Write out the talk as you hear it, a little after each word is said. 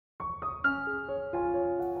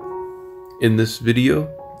In this video,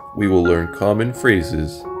 we will learn common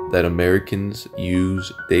phrases that Americans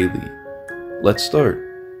use daily. Let's start.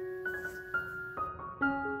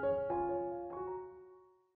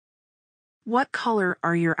 What color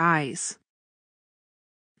are your eyes?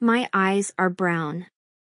 My eyes are brown.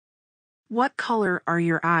 What color are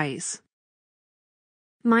your eyes?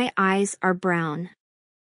 My eyes are brown.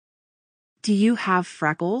 Do you have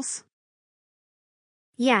freckles?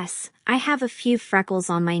 Yes, I have a few freckles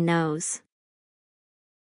on my nose.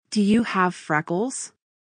 Do you have freckles?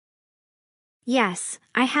 Yes,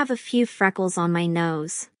 I have a few freckles on my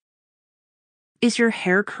nose. Is your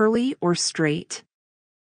hair curly or straight?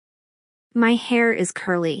 My hair is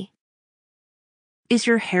curly. Is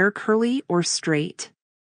your hair curly or straight?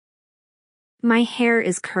 My hair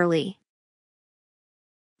is curly.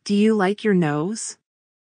 Do you like your nose?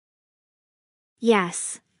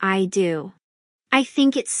 Yes, I do. I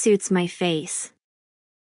think it suits my face.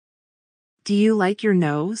 Do you like your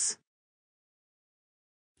nose?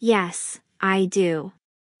 Yes, I do.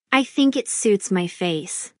 I think it suits my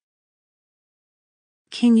face.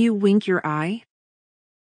 Can you wink your eye?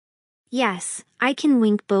 Yes, I can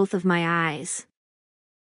wink both of my eyes.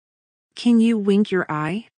 Can you wink your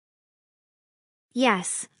eye?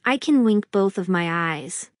 Yes, I can wink both of my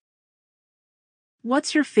eyes.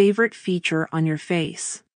 What's your favorite feature on your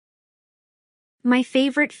face? My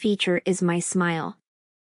favorite feature is my smile.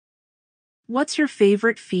 What's your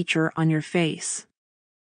favorite feature on your face?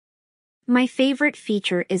 My favorite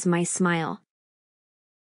feature is my smile.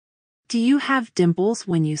 Do you have dimples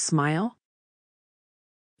when you smile?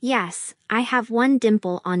 Yes, I have one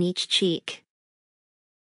dimple on each cheek.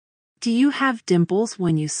 Do you have dimples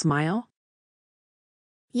when you smile?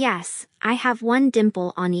 Yes, I have one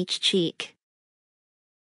dimple on each cheek.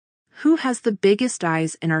 Who has the biggest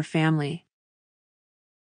eyes in our family?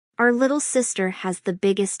 Our little sister has the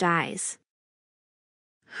biggest eyes.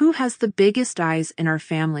 Who has the biggest eyes in our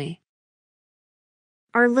family?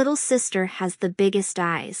 Our little sister has the biggest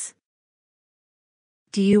eyes.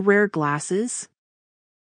 Do you wear glasses?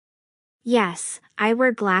 Yes, I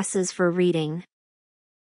wear glasses for reading.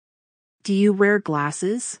 Do you wear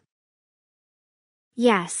glasses?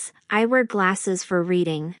 Yes, I wear glasses for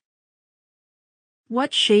reading.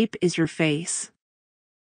 What shape is your face?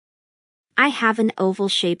 I have an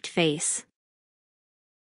oval-shaped face.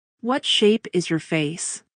 What shape is your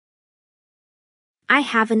face? I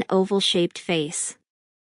have an oval-shaped face.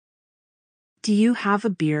 Do you have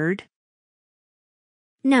a beard?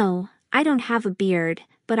 No, I don't have a beard,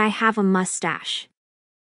 but I have a mustache.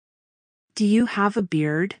 Do you have a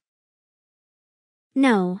beard?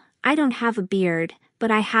 No, I don't have a beard,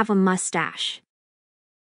 but I have a mustache.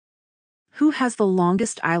 Who has the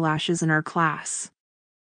longest eyelashes in our class?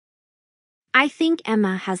 I think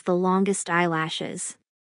Emma has the longest eyelashes.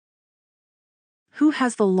 Who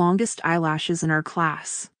has the longest eyelashes in our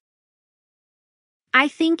class? I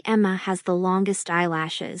think Emma has the longest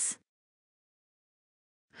eyelashes.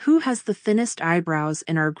 Who has the thinnest eyebrows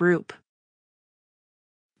in our group?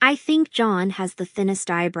 I think John has the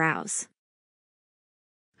thinnest eyebrows.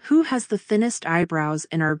 Who has the thinnest eyebrows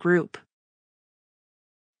in our group?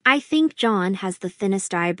 I think John has the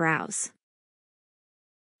thinnest eyebrows.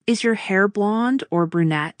 Is your hair blonde or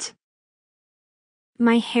brunette?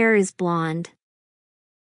 My hair is blonde.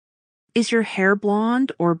 Is your hair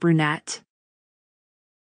blonde or brunette?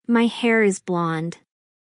 My hair is blonde.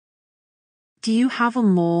 Do you have a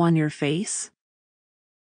mole on your face?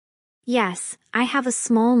 Yes, I have a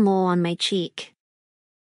small mole on my cheek.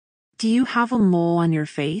 Do you have a mole on your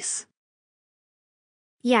face?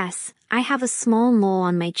 Yes, I have a small mole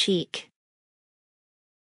on my cheek.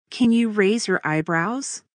 Can you raise your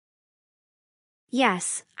eyebrows?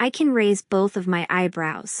 Yes, I can raise both of my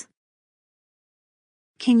eyebrows.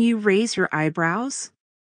 Can you raise your eyebrows?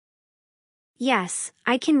 Yes,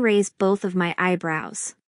 I can raise both of my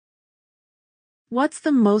eyebrows. What's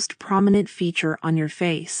the most prominent feature on your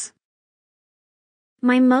face?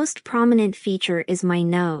 My most prominent feature is my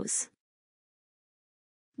nose.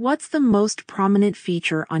 What's the most prominent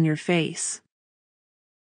feature on your face?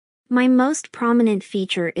 My most prominent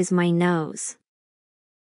feature is my nose.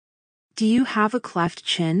 Do you have a cleft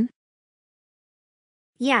chin?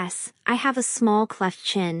 Yes, I have a small cleft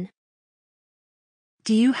chin.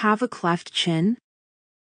 Do you have a cleft chin?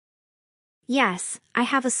 Yes, I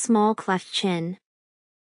have a small cleft chin.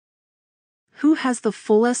 Who has the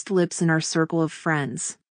fullest lips in our circle of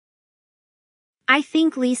friends? I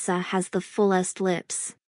think Lisa has the fullest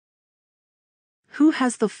lips. Who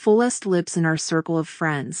has the fullest lips in our circle of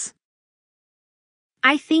friends?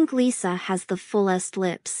 I think Lisa has the fullest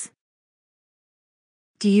lips.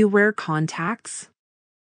 Do you wear contacts?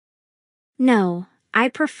 No, I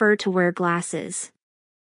prefer to wear glasses.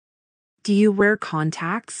 Do you wear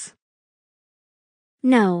contacts?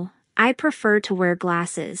 No, I prefer to wear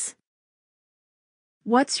glasses.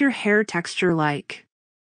 What's your hair texture like?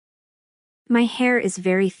 My hair is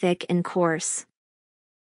very thick and coarse.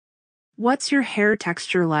 What's your hair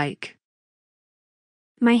texture like?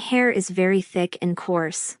 My hair is very thick and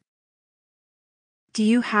coarse. Do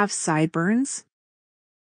you have sideburns?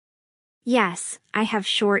 Yes, I have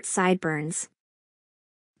short sideburns.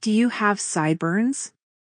 Do you have sideburns?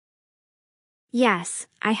 Yes,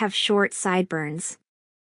 I have short sideburns.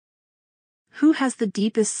 Who has the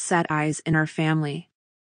deepest set eyes in our family?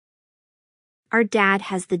 Our dad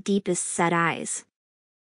has the deepest set eyes.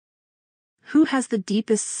 Who has the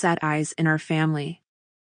deepest set eyes in our family?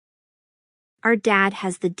 Our dad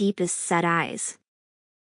has the deepest set eyes.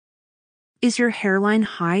 Is your hairline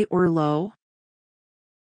high or low?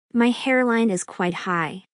 My hairline is quite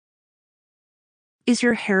high. Is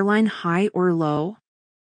your hairline high or low?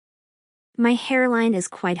 My hairline is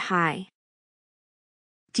quite high.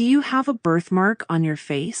 Do you have a birthmark on your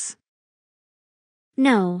face?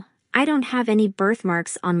 No, I don't have any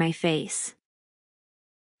birthmarks on my face.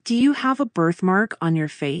 Do you have a birthmark on your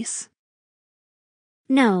face?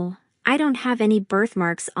 No, I don't have any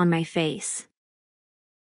birthmarks on my face.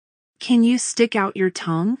 Can you stick out your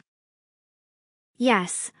tongue?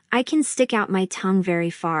 Yes, I can stick out my tongue very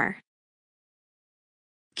far.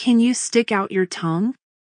 Can you stick out your tongue?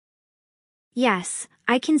 Yes,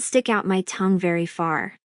 I can stick out my tongue very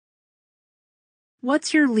far.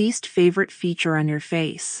 What's your least favorite feature on your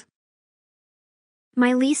face?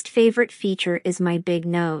 My least favorite feature is my big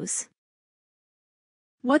nose.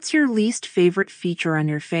 What's your least favorite feature on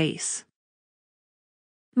your face?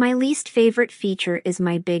 My least favorite feature is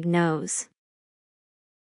my big nose.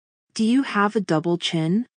 Do you have a double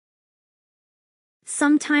chin?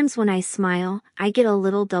 Sometimes when I smile, I get a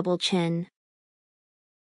little double chin.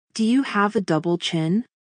 Do you have a double chin?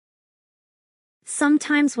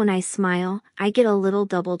 Sometimes when I smile, I get a little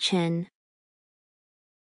double chin.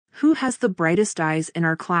 Who has the brightest eyes in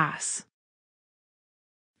our class?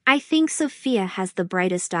 I think Sophia has the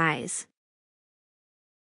brightest eyes.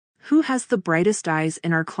 Who has the brightest eyes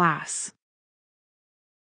in our class?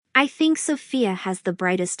 I think Sophia has the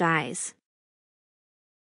brightest eyes.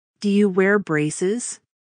 Do you wear braces?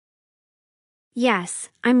 Yes,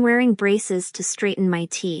 I'm wearing braces to straighten my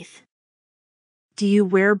teeth. Do you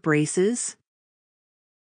wear braces?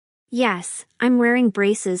 Yes, I'm wearing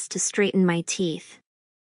braces to straighten my teeth.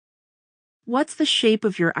 What's the shape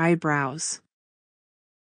of your eyebrows?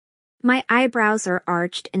 My eyebrows are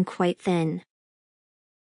arched and quite thin.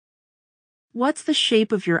 What's the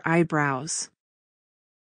shape of your eyebrows?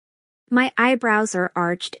 My eyebrows are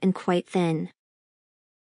arched and quite thin.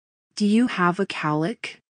 Do you have a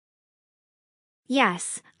cowlick?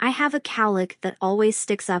 Yes, I have a cowlick that always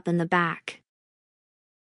sticks up in the back.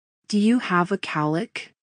 Do you have a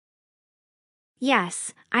cowlick?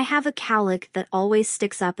 Yes, I have a cowlick that always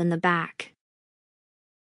sticks up in the back.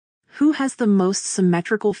 Who has the most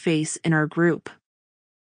symmetrical face in our group?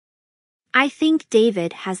 I think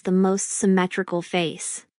David has the most symmetrical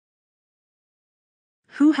face.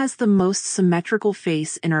 Who has the most symmetrical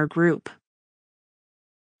face in our group?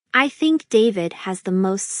 I think David has the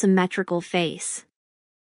most symmetrical face.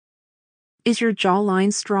 Is your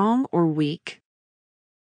jawline strong or weak?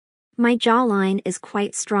 My jawline is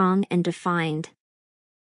quite strong and defined.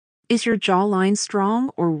 Is your jawline strong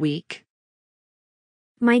or weak?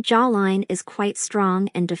 My jawline is quite strong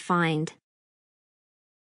and defined.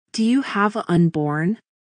 Do you have an unborn?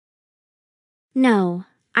 No,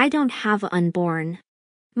 I don't have unborn.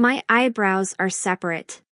 My eyebrows are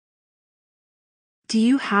separate. Do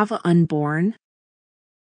you have an unborn?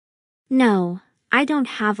 No, I don't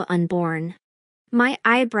have unborn. My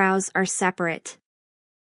eyebrows are separate.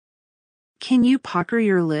 Can you pucker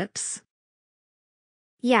your lips?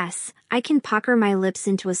 Yes, I can pucker my lips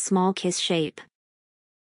into a small kiss shape.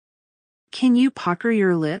 Can you pucker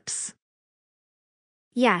your lips?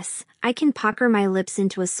 Yes, I can pucker my lips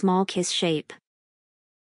into a small kiss shape.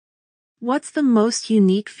 What's the most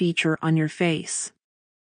unique feature on your face?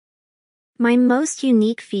 My most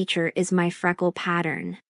unique feature is my freckle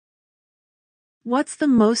pattern. What's the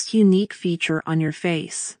most unique feature on your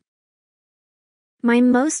face? My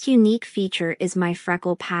most unique feature is my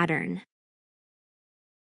freckle pattern.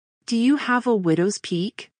 Do you have a widow's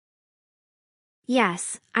peak?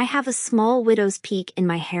 Yes, I have a small widow's peak in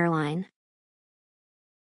my hairline.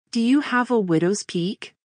 Do you have a widow's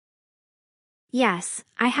peak? Yes,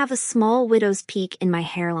 I have a small widow's peak in my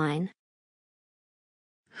hairline.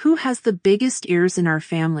 Who has the biggest ears in our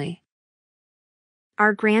family?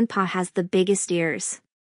 Our grandpa has the biggest ears.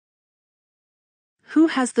 Who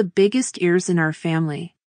has the biggest ears in our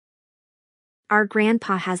family? Our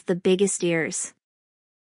grandpa has the biggest ears.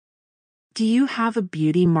 Do you have a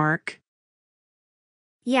beauty mark?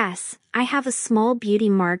 Yes, I have a small beauty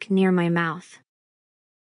mark near my mouth.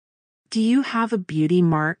 Do you have a beauty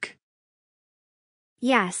mark?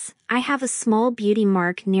 Yes, I have a small beauty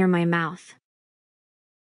mark near my mouth.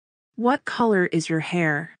 What color is your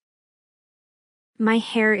hair? My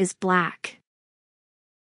hair is black.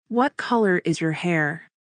 What color is your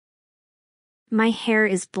hair? My hair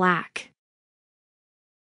is black.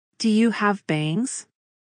 Do you have bangs?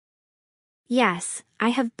 Yes, I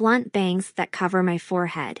have blunt bangs that cover my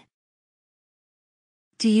forehead.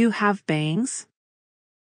 Do you have bangs?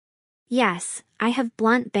 Yes, I have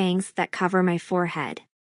blunt bangs that cover my forehead.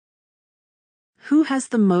 Who has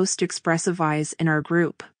the most expressive eyes in our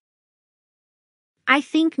group? I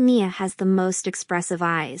think Mia has the most expressive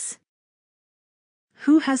eyes.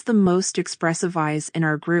 Who has the most expressive eyes in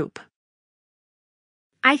our group?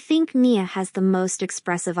 I think Mia has the most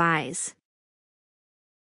expressive eyes.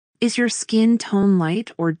 Is your skin tone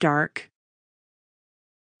light or dark?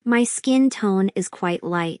 My skin tone is quite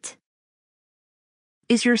light.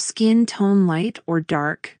 Is your skin tone light or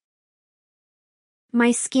dark?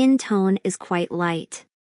 My skin tone is quite light.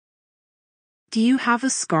 Do you have a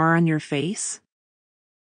scar on your face?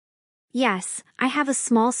 Yes, I have a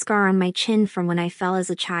small scar on my chin from when I fell as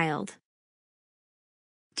a child.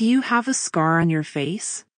 Do you have a scar on your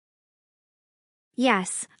face?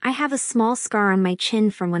 Yes, I have a small scar on my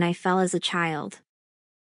chin from when I fell as a child.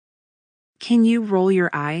 Can you roll your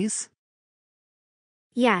eyes?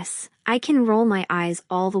 Yes, I can roll my eyes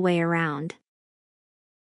all the way around.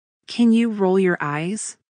 Can you roll your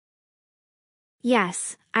eyes?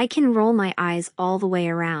 Yes, I can roll my eyes all the way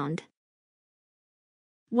around.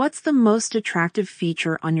 What's the most attractive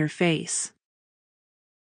feature on your face?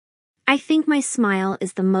 I think my smile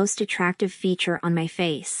is the most attractive feature on my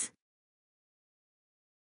face.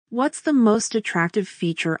 What's the most attractive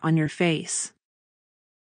feature on your face?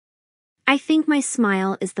 I think my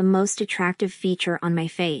smile is the most attractive feature on my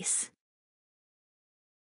face.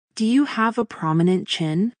 Do you have a prominent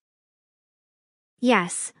chin?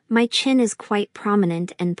 Yes, my chin is quite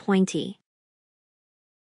prominent and pointy.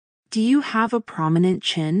 Do you have a prominent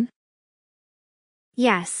chin?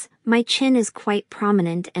 Yes, my chin is quite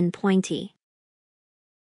prominent and pointy.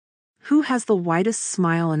 Who has the widest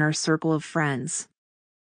smile in our circle of friends?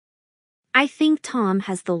 I think Tom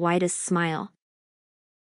has the widest smile.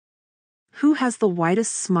 Who has the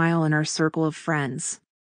widest smile in our circle of friends?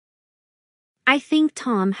 I think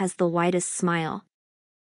Tom has the widest smile.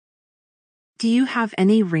 Do you have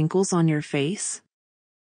any wrinkles on your face?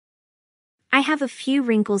 I have a few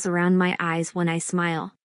wrinkles around my eyes when I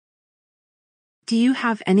smile. Do you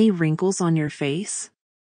have any wrinkles on your face?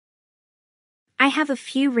 I have a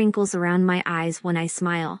few wrinkles around my eyes when I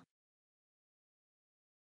smile.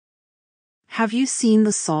 Have you seen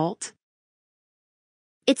the salt?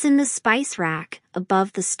 It's in the spice rack,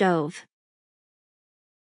 above the stove.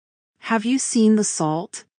 Have you seen the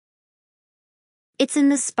salt? It's in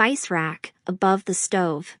the spice rack, above the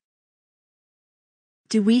stove.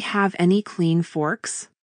 Do we have any clean forks?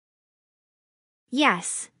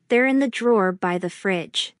 Yes, they're in the drawer by the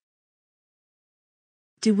fridge.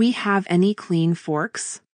 Do we have any clean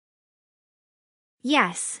forks?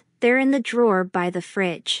 Yes, they're in the drawer by the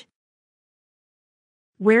fridge.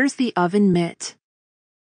 Where's the oven mitt?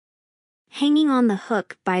 Hanging on the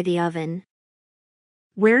hook by the oven.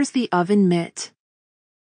 Where's the oven mitt?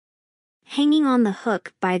 Hanging on the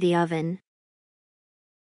hook by the oven.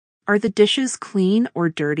 Are the dishes clean or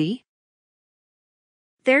dirty?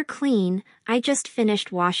 They're clean, I just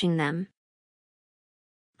finished washing them.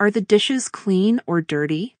 Are the dishes clean or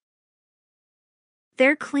dirty?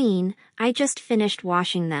 They're clean, I just finished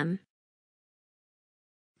washing them.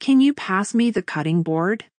 Can you pass me the cutting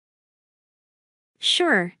board?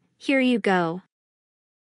 Sure, here you go.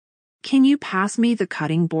 Can you pass me the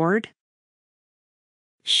cutting board?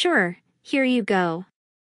 Sure, here you go.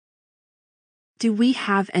 Do we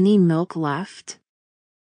have any milk left?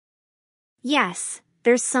 Yes,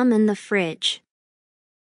 there's some in the fridge.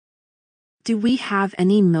 Do we have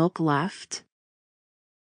any milk left?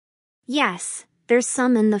 Yes, there's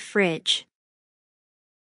some in the fridge.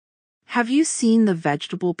 Have you seen the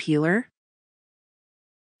vegetable peeler?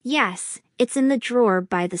 Yes, it's in the drawer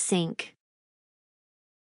by the sink.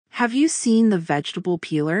 Have you seen the vegetable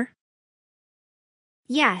peeler?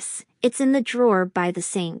 Yes, it's in the drawer by the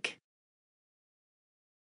sink.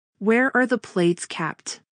 Where are the plates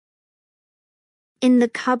kept? In the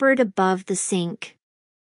cupboard above the sink.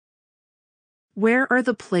 Where are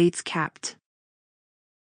the plates kept?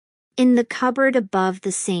 In the cupboard above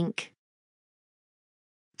the sink.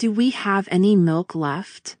 Do we have any milk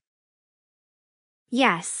left?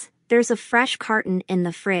 Yes, there's a fresh carton in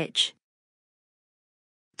the fridge.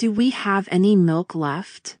 Do we have any milk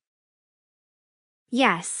left?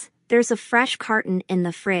 Yes, there's a fresh carton in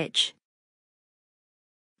the fridge.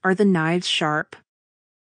 Are the knives sharp?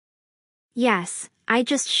 Yes, I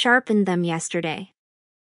just sharpened them yesterday.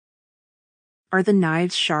 Are the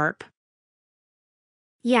knives sharp?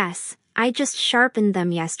 Yes, I just sharpened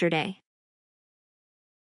them yesterday.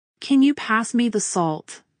 Can you pass me the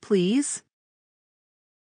salt, please?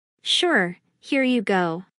 Sure, here you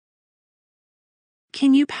go.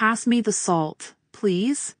 Can you pass me the salt,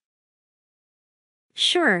 please?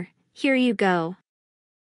 Sure, here you go.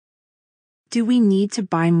 Do we need to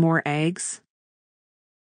buy more eggs?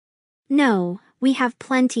 No, we have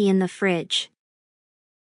plenty in the fridge.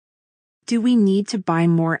 Do we need to buy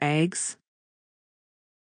more eggs?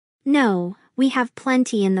 No, we have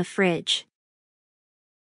plenty in the fridge.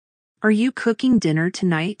 Are you cooking dinner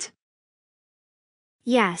tonight?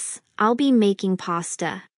 Yes, I'll be making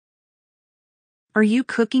pasta. Are you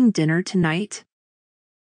cooking dinner tonight?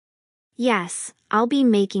 Yes, I'll be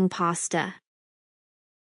making pasta.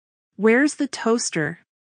 Where's the toaster?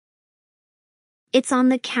 It's on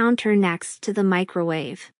the counter next to the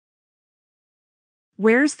microwave.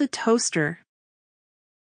 Where's the toaster?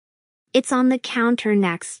 It's on the counter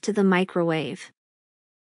next to the microwave.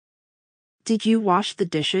 Did you wash the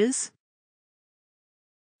dishes?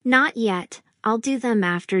 Not yet, I'll do them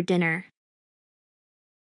after dinner.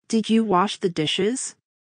 Did you wash the dishes?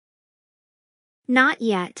 Not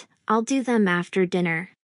yet, I'll do them after dinner.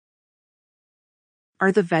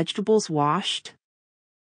 Are the vegetables washed?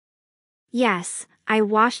 Yes, I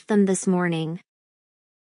washed them this morning.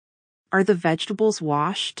 Are the vegetables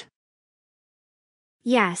washed?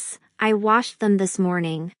 Yes, I washed them this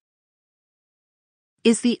morning.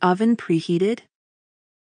 Is the oven preheated?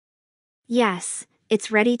 Yes,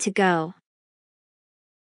 it's ready to go.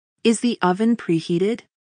 Is the oven preheated?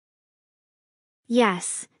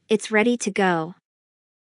 Yes, it's ready to go.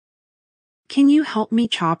 Can you help me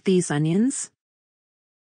chop these onions?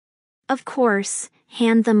 Of course,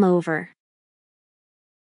 hand them over.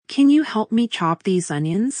 Can you help me chop these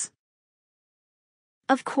onions?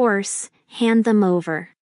 Of course, hand them over.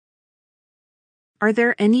 Are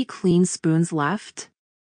there any clean spoons left?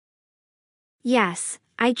 Yes,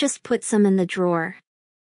 I just put some in the drawer.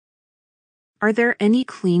 Are there any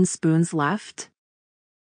clean spoons left?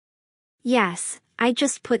 Yes, I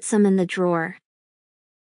just put some in the drawer.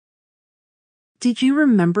 Did you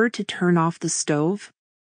remember to turn off the stove?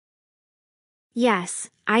 Yes,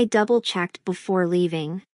 I double-checked before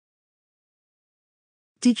leaving.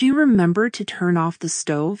 Did you remember to turn off the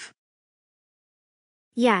stove?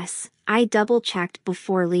 Yes, I double-checked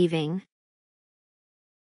before leaving.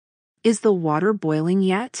 Is the water boiling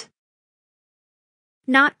yet?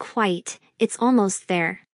 Not quite, it's almost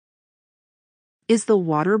there. Is the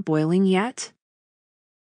water boiling yet?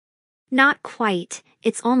 Not quite,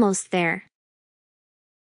 it's almost there.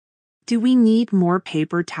 Do we need more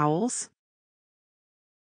paper towels?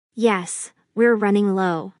 Yes, we're running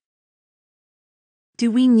low. Do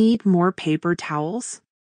we need more paper towels?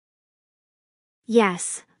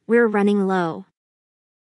 Yes, we're running low.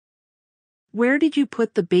 Where did you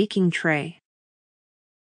put the baking tray?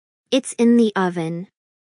 It's in the oven.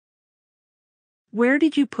 Where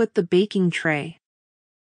did you put the baking tray?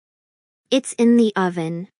 It's in the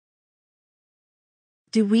oven.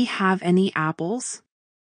 Do we have any apples?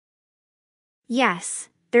 Yes,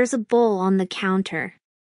 there's a bowl on the counter.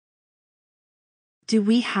 Do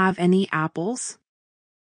we have any apples?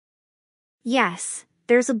 Yes,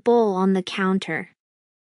 there's a bowl on the counter.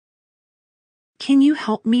 Can you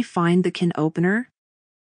help me find the can opener?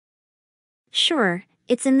 Sure,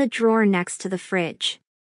 it's in the drawer next to the fridge.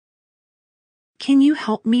 Can you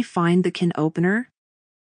help me find the can opener?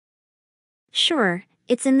 Sure,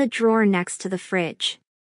 it's in the drawer next to the fridge.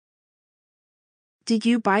 Did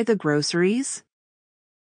you buy the groceries?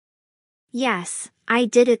 Yes, I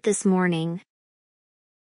did it this morning.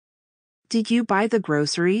 Did you buy the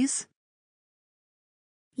groceries?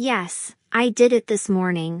 Yes, I did it this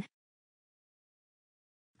morning.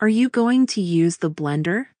 Are you going to use the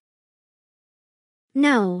blender?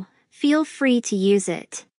 No, feel free to use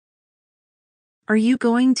it. Are you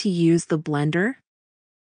going to use the blender?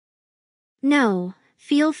 No,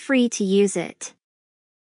 feel free to use it.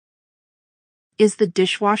 Is the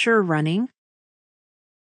dishwasher running?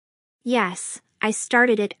 Yes, I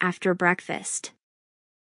started it after breakfast.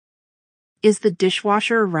 Is the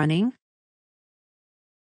dishwasher running?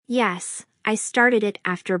 Yes, I started it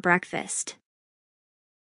after breakfast.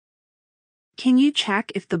 Can you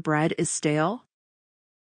check if the bread is stale?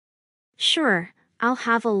 Sure, I'll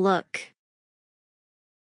have a look.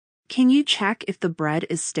 Can you check if the bread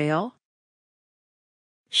is stale?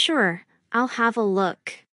 Sure, I'll have a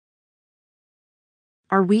look.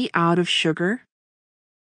 Are we out of sugar?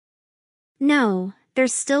 No,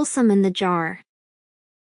 there's still some in the jar.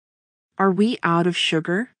 Are we out of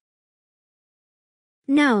sugar?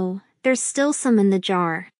 No, there's still some in the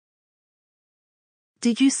jar.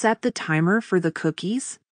 Did you set the timer for the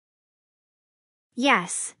cookies?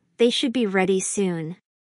 Yes, they should be ready soon.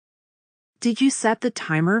 Did you set the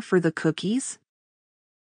timer for the cookies?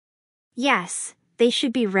 Yes, they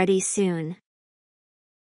should be ready soon.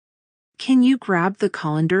 Can you grab the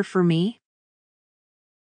colander for me?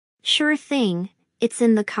 Sure thing, it's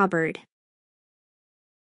in the cupboard.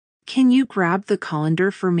 Can you grab the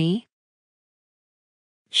colander for me?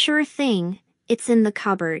 Sure thing, it's in the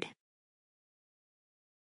cupboard.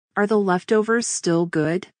 Are the leftovers still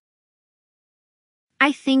good?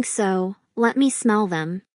 I think so, let me smell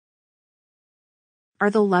them. Are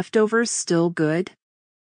the leftovers still good?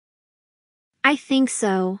 I think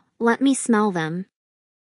so, let me smell them.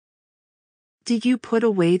 Did you put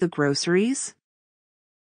away the groceries?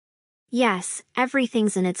 Yes,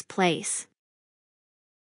 everything's in its place.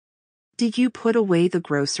 Did you put away the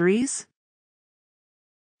groceries?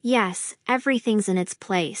 Yes, everything's in its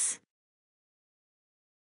place.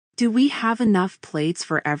 Do we have enough plates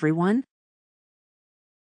for everyone?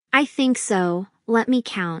 I think so, let me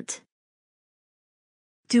count.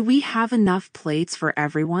 Do we have enough plates for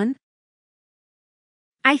everyone?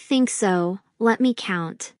 I think so, let me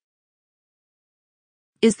count.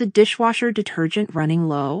 Is the dishwasher detergent running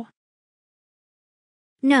low?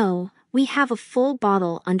 No, we have a full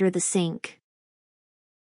bottle under the sink.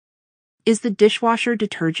 Is the dishwasher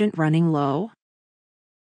detergent running low?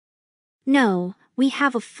 No, we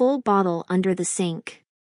have a full bottle under the sink.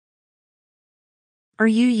 Are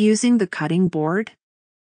you using the cutting board?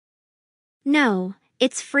 No,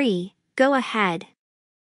 it's free, go ahead.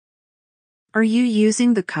 Are you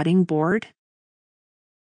using the cutting board?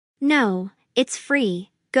 No, it's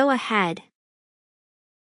free, go ahead.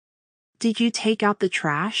 Did you take out the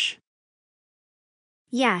trash?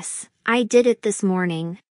 Yes, I did it this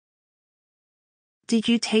morning. Did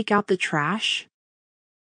you take out the trash?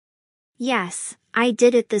 Yes, I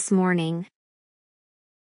did it this morning.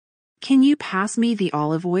 Can you pass me the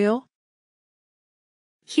olive oil?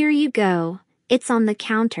 Here you go, it's on the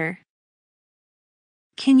counter.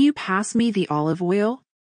 Can you pass me the olive oil?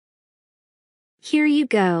 Here you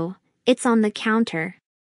go, it's on the counter.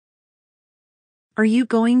 Are you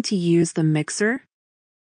going to use the mixer?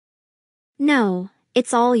 No,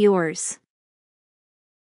 it's all yours.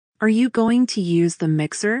 Are you going to use the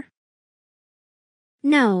mixer?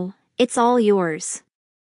 No, it's all yours.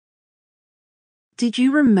 Did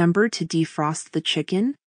you remember to defrost the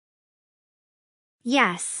chicken?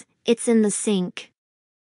 Yes, it's in the sink.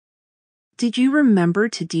 Did you remember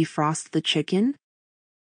to defrost the chicken?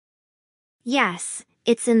 Yes,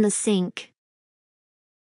 it's in the sink.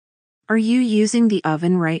 Are you using the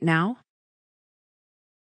oven right now?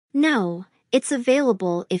 No, it's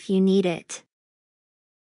available if you need it.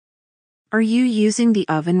 Are you using the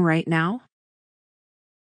oven right now?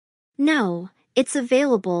 No, it's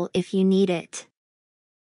available if you need it.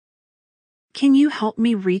 Can you help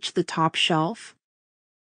me reach the top shelf?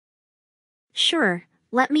 Sure,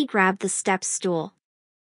 let me grab the step stool.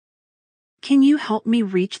 Can you help me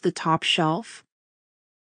reach the top shelf?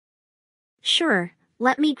 Sure,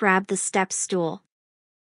 let me grab the step stool.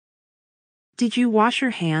 Did you wash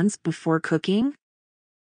your hands before cooking?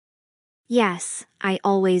 Yes, I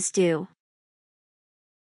always do.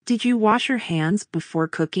 Did you wash your hands before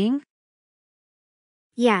cooking?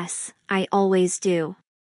 Yes, I always do.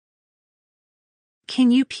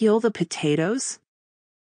 Can you peel the potatoes?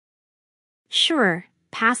 Sure,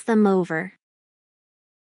 pass them over.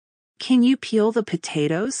 Can you peel the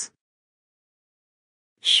potatoes?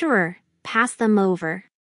 Sure, pass them over.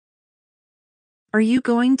 Are you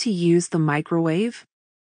going to use the microwave?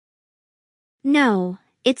 No,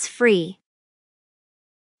 it's free.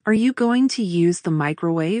 Are you going to use the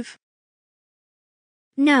microwave?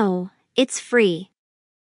 No, it's free.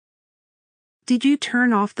 Did you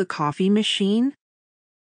turn off the coffee machine?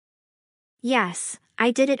 Yes, I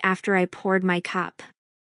did it after I poured my cup.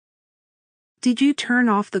 Did you turn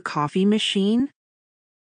off the coffee machine?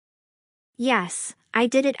 Yes, I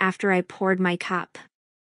did it after I poured my cup.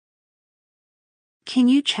 Can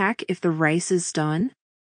you check if the rice is done?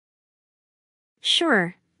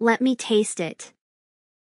 Sure, let me taste it.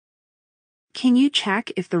 Can you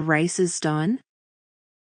check if the rice is done?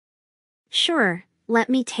 Sure, let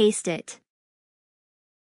me taste it.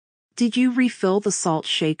 Did you refill the salt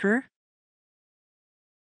shaker?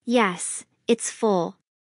 Yes, it's full.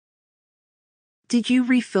 Did you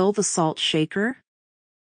refill the salt shaker?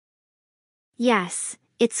 Yes,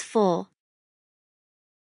 it's full.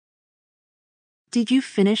 Did you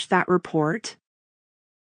finish that report?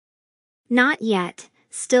 Not yet,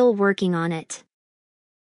 still working on it.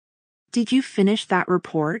 Did you finish that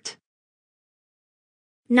report?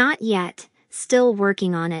 Not yet, still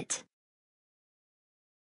working on it.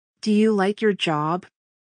 Do you like your job?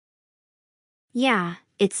 Yeah,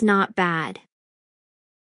 it's not bad.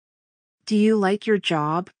 Do you like your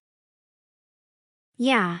job?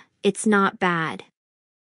 Yeah, it's not bad.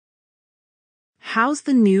 How's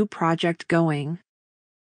the new project going?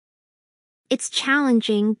 It's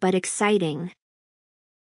challenging but exciting.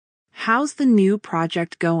 How's the new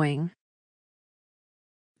project going?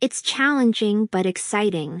 It's challenging but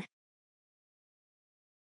exciting.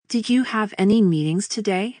 Did you have any meetings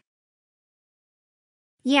today?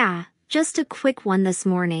 Yeah, just a quick one this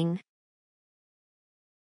morning.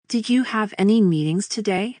 Did you have any meetings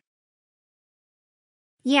today?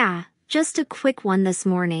 Yeah, just a quick one this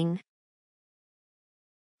morning.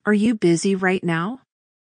 Are you busy right now?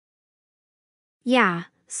 Yeah,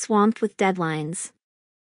 swamped with deadlines.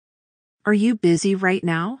 Are you busy right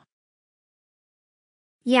now?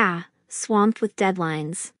 Yeah, swamped with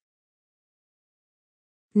deadlines.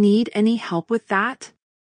 Need any help with that?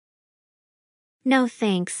 No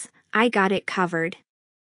thanks, I got it covered.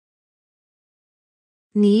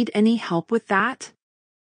 Need any help with that?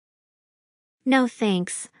 No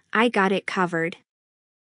thanks, I got it covered.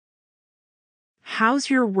 How's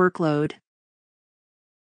your workload?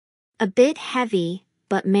 A bit heavy,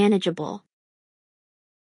 but manageable.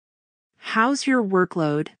 How's your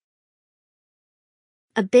workload?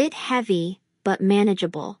 A bit heavy, but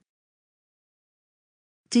manageable.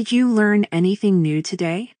 Did you learn anything new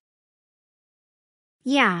today?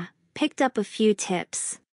 Yeah, picked up a few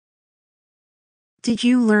tips. Did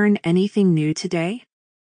you learn anything new today?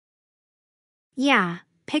 Yeah,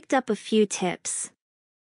 picked up a few tips.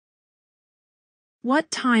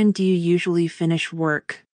 What time do you usually finish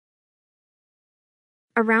work?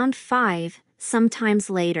 Around 5, sometimes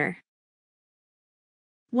later.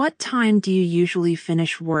 What time do you usually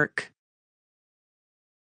finish work?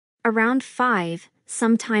 Around 5,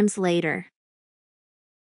 sometimes later.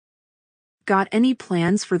 Got any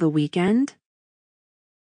plans for the weekend?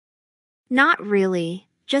 Not really,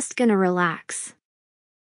 just gonna relax.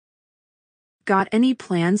 Got any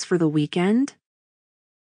plans for the weekend?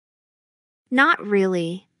 Not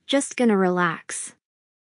really, just gonna relax.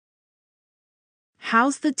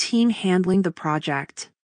 How's the team handling the project?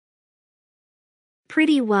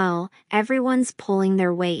 Pretty well, everyone's pulling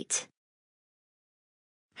their weight.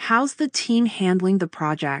 How's the team handling the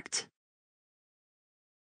project?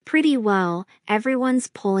 Pretty well, everyone's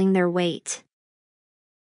pulling their weight.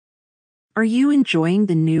 Are you enjoying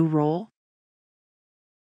the new role?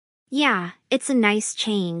 Yeah, it's a nice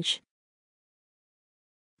change.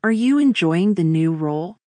 Are you enjoying the new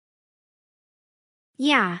role?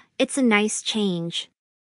 Yeah, it's a nice change.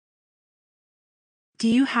 Do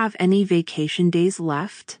you have any vacation days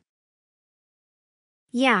left?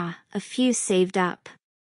 Yeah, a few saved up.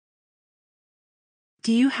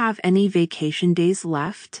 Do you have any vacation days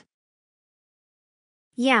left?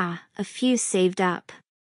 Yeah, a few saved up.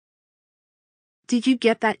 Did you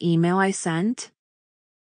get that email I sent?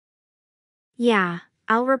 Yeah,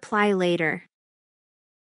 I'll reply later.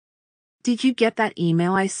 Did you get that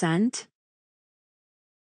email I sent?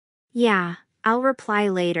 Yeah, I'll reply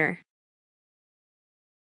later.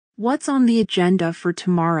 What's on the agenda for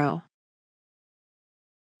tomorrow?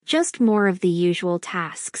 Just more of the usual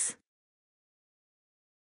tasks.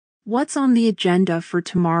 What's on the agenda for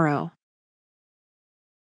tomorrow?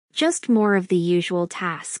 Just more of the usual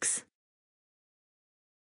tasks.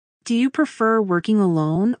 Do you prefer working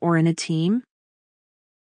alone or in a team?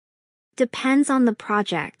 Depends on the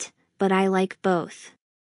project, but I like both.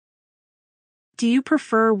 Do you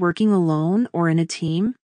prefer working alone or in a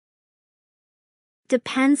team?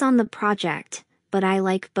 Depends on the project, but I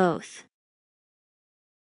like both.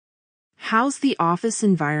 How's the office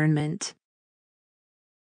environment?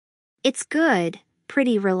 It's good,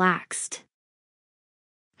 pretty relaxed.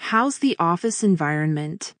 How's the office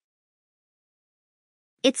environment?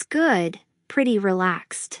 It's good, pretty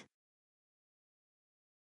relaxed.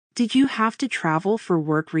 Did you have to travel for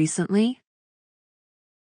work recently?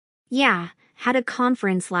 Yeah, had a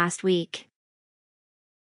conference last week.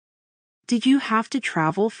 Did you have to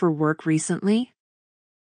travel for work recently?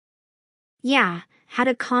 Yeah, had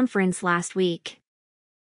a conference last week.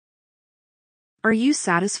 Are you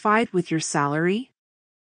satisfied with your salary?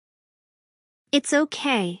 It's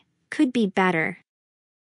okay, could be better.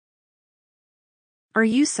 Are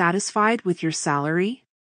you satisfied with your salary?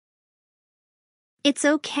 It's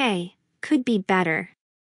okay, could be better.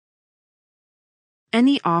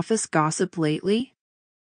 Any office gossip lately?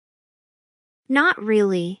 Not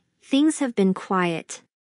really, things have been quiet.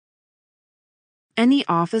 Any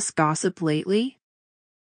office gossip lately?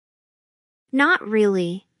 Not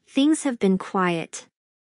really, things have been quiet.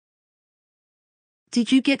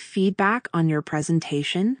 Did you get feedback on your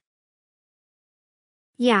presentation?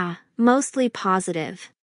 Yeah, mostly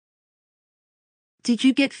positive. Did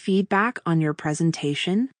you get feedback on your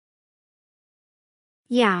presentation?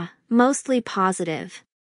 Yeah, mostly positive.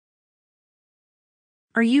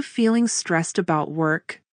 Are you feeling stressed about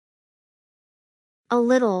work? A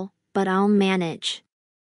little, but I'll manage.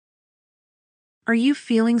 Are you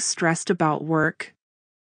feeling stressed about work?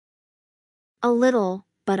 A little,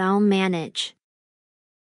 but I'll manage.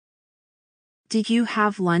 Did you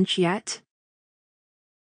have lunch yet?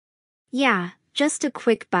 Yeah, just a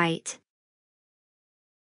quick bite.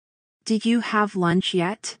 Did you have lunch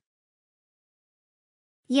yet?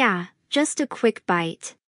 Yeah, just a quick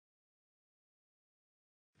bite.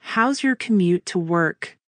 How's your commute to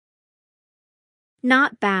work?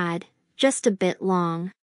 Not bad, just a bit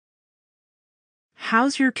long.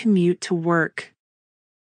 How's your commute to work?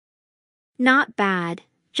 Not bad,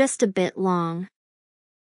 just a bit long.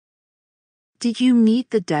 Did you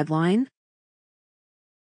meet the deadline?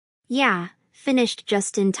 Yeah, finished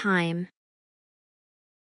just in time.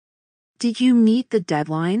 Did you meet the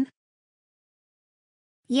deadline?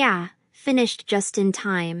 Yeah, finished just in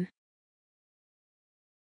time.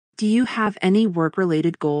 Do you have any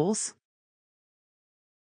work-related goals?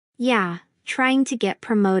 Yeah, trying to get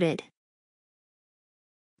promoted.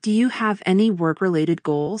 Do you have any work-related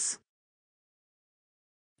goals?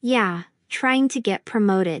 Yeah, trying to get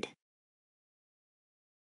promoted.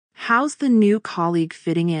 How's the new colleague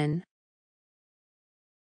fitting in?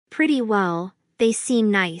 Pretty well, they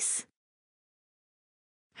seem nice.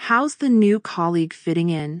 How's the new colleague fitting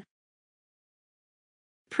in?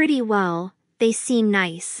 Pretty well, they seem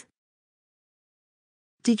nice.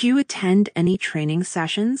 Did you attend any training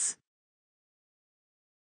sessions?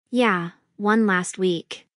 Yeah, one last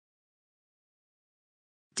week.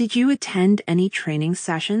 Did you attend any training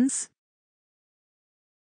sessions?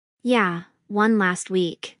 Yeah, one last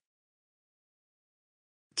week.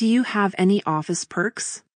 Do you have any office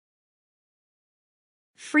perks?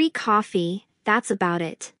 Free coffee, that's about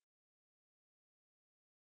it.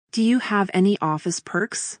 Do you have any office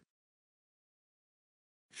perks?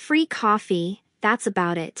 Free coffee, that's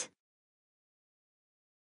about it.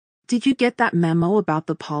 Did you get that memo about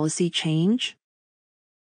the policy change?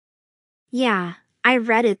 Yeah, I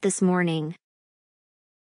read it this morning.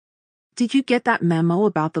 Did you get that memo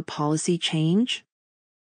about the policy change?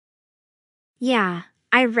 Yeah,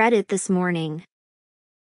 I read it this morning.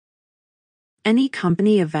 Any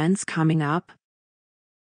company events coming up?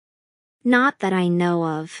 Not that I know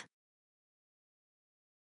of.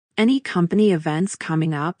 Any company events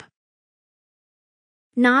coming up?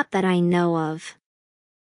 Not that I know of.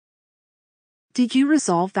 Did you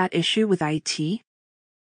resolve that issue with IT?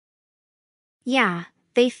 Yeah,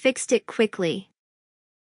 they fixed it quickly.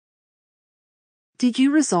 Did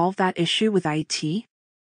you resolve that issue with IT?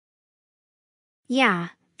 Yeah,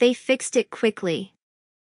 they fixed it quickly.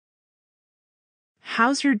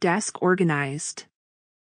 How's your desk organized?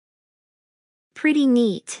 Pretty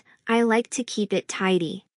neat, I like to keep it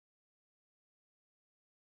tidy.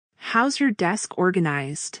 How's your desk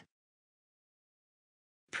organized?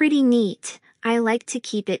 Pretty neat, I like to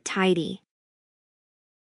keep it tidy.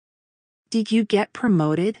 Did you get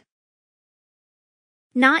promoted?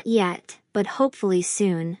 Not yet, but hopefully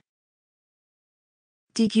soon.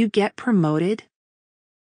 Did you get promoted?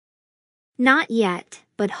 Not yet,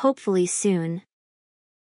 but hopefully soon.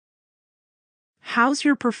 How's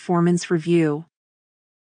your performance review?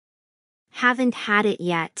 Haven't had it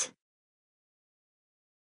yet.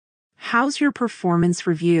 How's your performance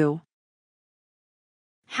review?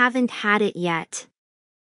 Haven't had it yet.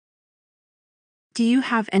 Do you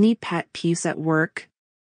have any pet peeves at work?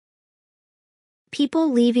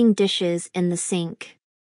 People leaving dishes in the sink.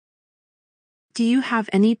 Do you have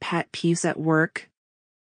any pet peeves at work?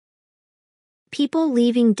 People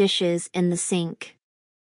leaving dishes in the sink.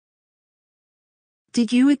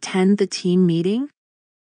 Did you attend the team meeting?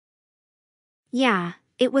 Yeah,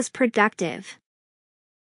 it was productive.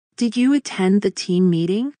 Did you attend the team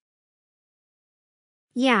meeting?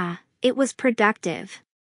 Yeah, it was productive.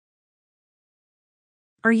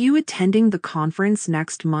 Are you attending the conference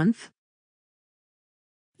next month?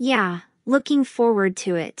 Yeah, looking forward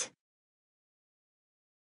to it.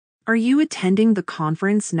 Are you attending the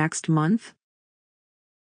conference next month?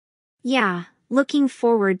 Yeah, looking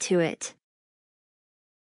forward to it.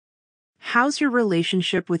 How's your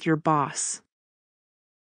relationship with your boss?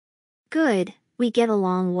 Good, we get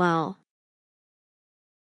along well.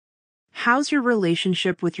 How's your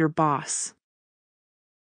relationship with your boss?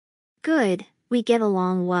 Good, we get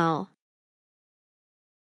along well.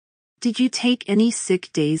 Did you take any sick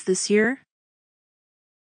days this year?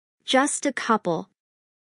 Just a couple.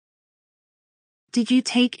 Did you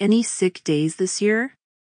take any sick days this year?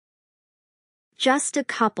 Just a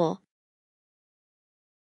couple.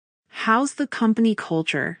 How's the company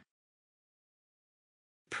culture?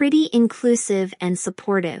 Pretty inclusive and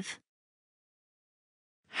supportive.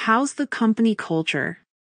 How's the company culture?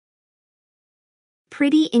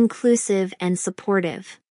 Pretty inclusive and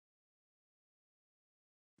supportive.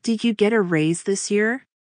 Did you get a raise this year?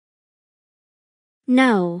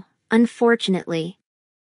 No, unfortunately.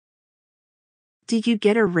 Did you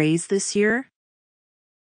get a raise this year?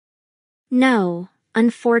 No,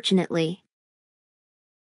 unfortunately.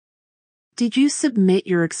 Did you submit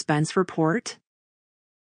your expense report?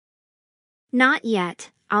 Not yet,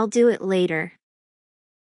 I'll do it later.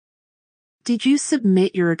 Did you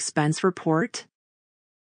submit your expense report?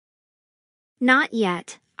 Not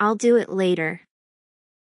yet, I'll do it later.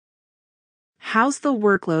 How's the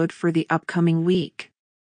workload for the upcoming week?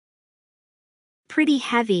 Pretty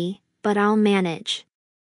heavy, but I'll manage.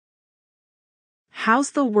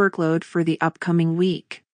 How's the workload for the upcoming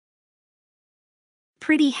week?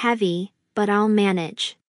 Pretty heavy, but I'll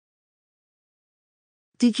manage.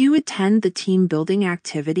 Did you attend the team building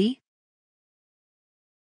activity?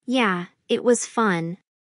 Yeah, it was fun.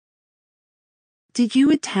 Did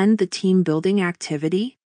you attend the team building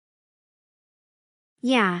activity?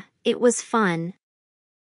 Yeah, it was fun.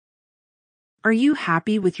 Are you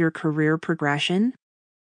happy with your career progression?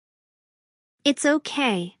 It's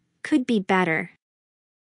okay, could be better.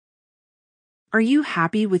 Are you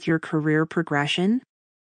happy with your career progression?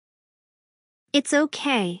 It's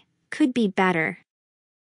okay, could be better.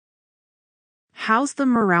 How's the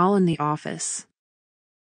morale in the office?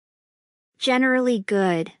 Generally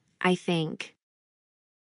good, I think.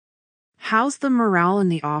 How's the morale in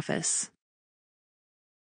the office?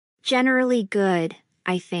 Generally good,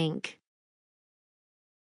 I think.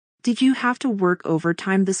 Did you have to work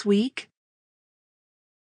overtime this week?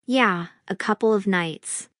 Yeah, a couple of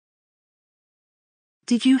nights.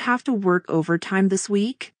 Did you have to work overtime this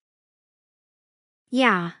week?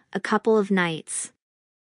 Yeah, a couple of nights.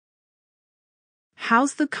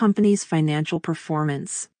 How's the company's financial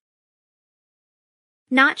performance?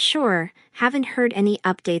 Not sure, haven't heard any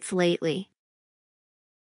updates lately.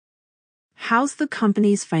 How's the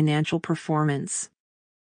company's financial performance?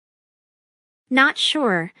 Not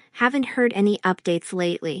sure, haven't heard any updates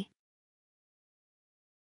lately.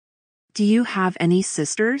 Do you have any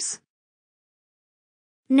sisters?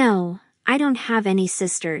 No, I don't have any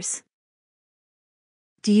sisters.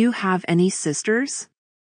 Do you have any sisters?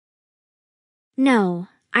 No,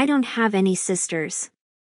 I don't have any sisters.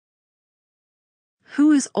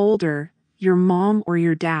 Who is older, your mom or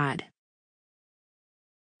your dad?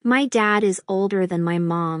 My dad is older than my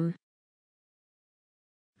mom.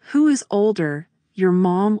 Who is older, your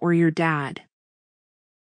mom or your dad?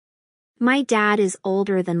 My dad is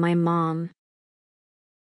older than my mom.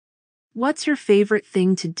 What's your favorite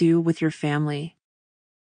thing to do with your family?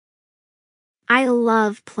 I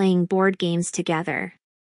love playing board games together.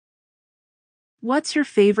 What's your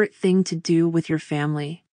favorite thing to do with your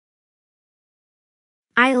family?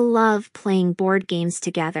 I love playing board games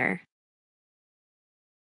together.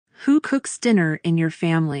 Who cooks dinner in your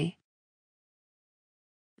family?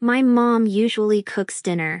 My mom usually cooks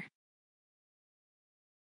dinner.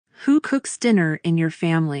 Who cooks dinner in your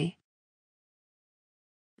family?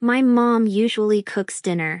 My mom usually cooks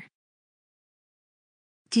dinner.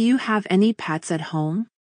 Do you have any pets at home?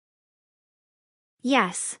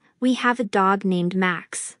 Yes, we have a dog named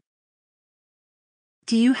Max.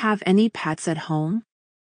 Do you have any pets at home?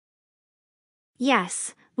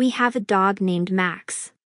 Yes, we have a dog named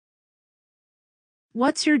Max.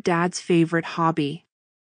 What's your dad's favorite hobby?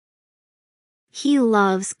 He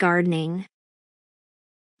loves gardening.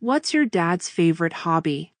 What's your dad's favorite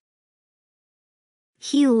hobby?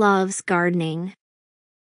 He loves gardening.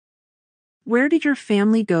 Where did your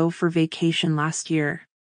family go for vacation last year?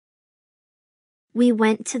 We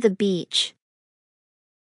went to the beach.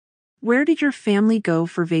 Where did your family go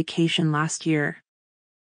for vacation last year?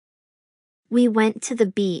 We went to the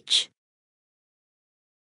beach.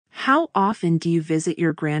 How often do you visit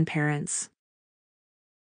your grandparents?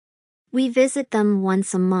 We visit them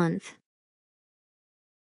once a month.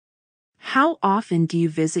 How often do you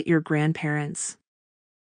visit your grandparents?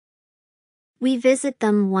 We visit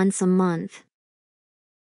them once a month.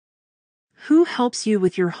 Who helps you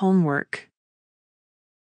with your homework?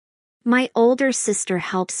 My older sister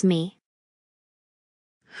helps me.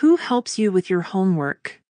 Who helps you with your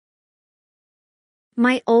homework?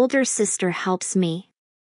 My older sister helps me.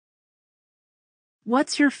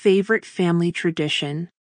 What's your favorite family tradition?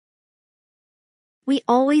 We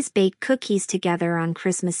always bake cookies together on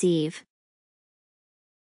Christmas Eve.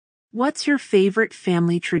 What's your favorite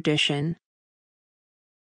family tradition?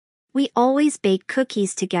 We always bake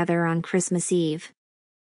cookies together on Christmas Eve.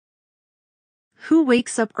 Who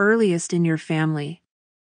wakes up earliest in your family?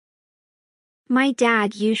 My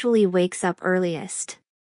dad usually wakes up earliest.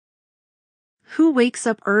 Who wakes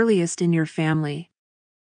up earliest in your family?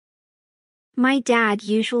 My dad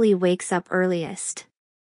usually wakes up earliest.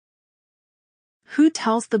 Who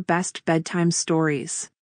tells the best bedtime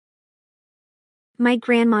stories? My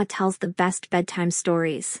grandma tells the best bedtime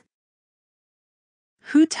stories.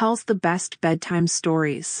 Who tells the best bedtime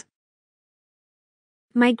stories?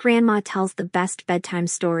 My grandma tells the best bedtime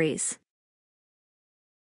stories.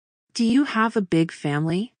 Do you have a big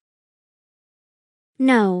family?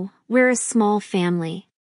 No, we're a small family.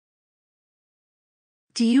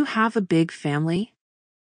 Do you have a big family?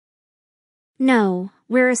 No,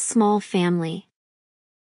 we're a small family.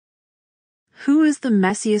 Who is the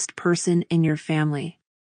messiest person in your family?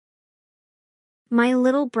 My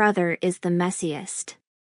little brother is the messiest.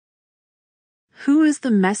 Who is the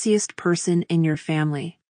messiest person in your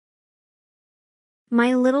family?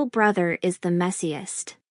 My little brother is the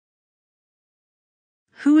messiest.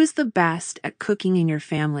 Who is the best at cooking in your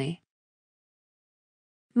family?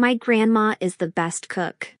 My grandma is the best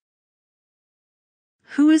cook.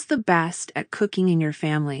 Who is the best at cooking in your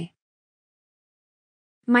family?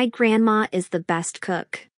 My grandma is the best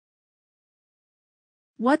cook.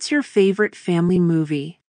 What's your favorite family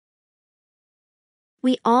movie?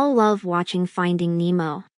 We all love watching Finding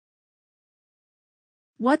Nemo.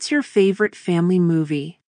 What's your favorite family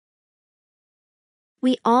movie?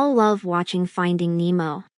 We all love watching Finding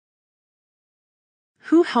Nemo.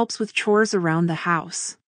 Who helps with chores around the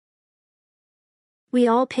house? We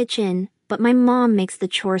all pitch in, but my mom makes the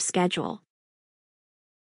chore schedule.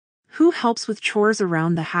 Who helps with chores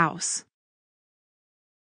around the house?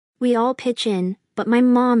 We all pitch in, but my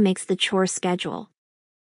mom makes the chore schedule.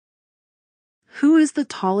 Who is the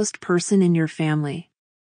tallest person in your family?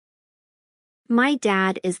 My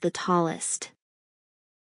dad is the tallest.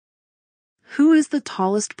 Who is the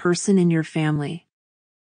tallest person in your family?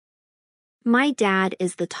 My dad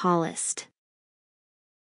is the tallest.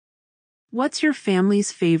 What's your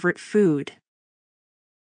family's favorite food?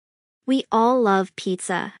 We all love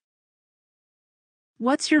pizza.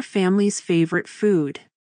 What's your family's favorite food?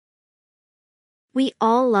 We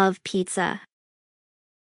all love pizza.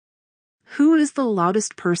 Who is the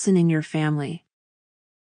loudest person in your family?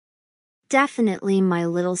 Definitely my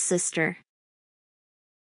little sister.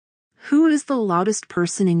 Who is the loudest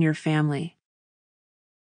person in your family?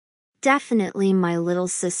 Definitely my little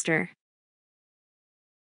sister.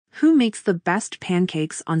 Who makes the best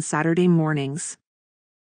pancakes on Saturday mornings?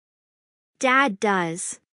 Dad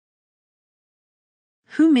does.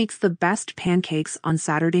 Who makes the best pancakes on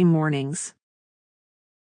Saturday mornings?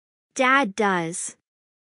 Dad does.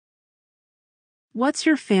 What's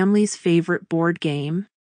your family's favorite board game?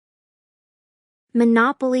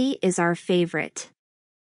 Monopoly is our favorite.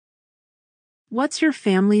 What's your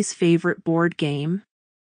family's favorite board game?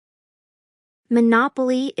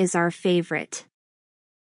 Monopoly is our favorite.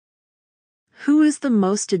 Who is the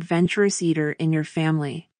most adventurous eater in your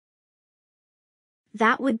family?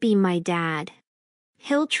 That would be my dad.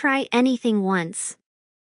 He'll try anything once.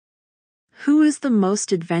 Who is the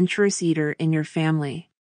most adventurous eater in your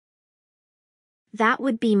family? That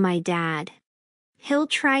would be my dad. He'll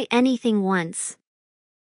try anything once.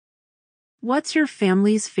 What's your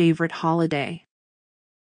family's favorite holiday?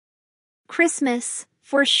 Christmas,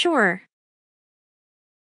 for sure.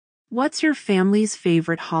 What's your family's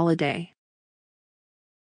favorite holiday?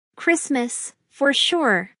 Christmas, for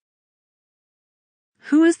sure.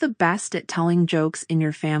 Who is the best at telling jokes in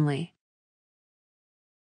your family?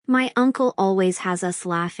 My uncle always has us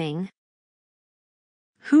laughing.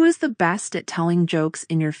 Who is the best at telling jokes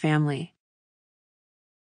in your family?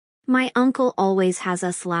 My uncle always has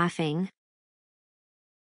us laughing.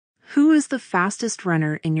 Who is the fastest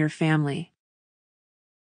runner in your family?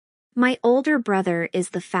 My older brother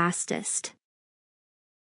is the fastest.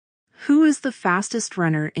 Who is the fastest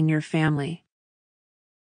runner in your family?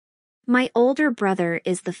 My older brother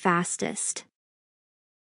is the fastest.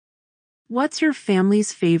 What's your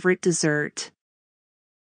family's favorite dessert?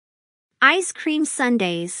 Ice cream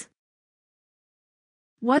sundaes.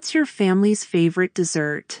 What's your family's favorite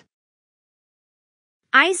dessert?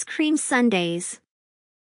 Ice cream sundaes.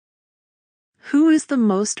 Who is the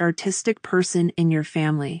most artistic person in your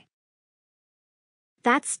family?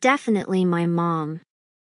 That's definitely my mom.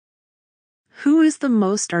 Who is the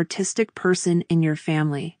most artistic person in your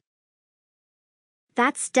family?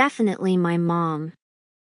 That's definitely my mom.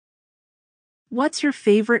 What's your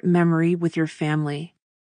favorite memory with your family?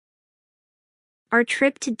 Our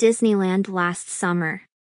trip to Disneyland last summer.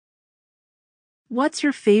 What's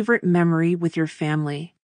your favorite memory with your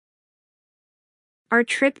family? Our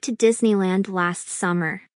trip to Disneyland last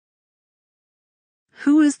summer.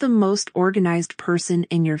 Who is the most organized person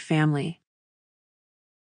in your family?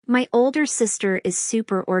 My older sister is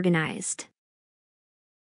super organized.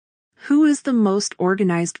 Who is the most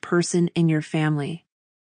organized person in your family?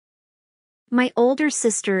 My older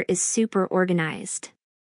sister is super organized.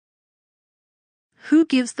 Who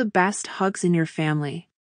gives the best hugs in your family?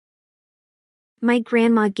 My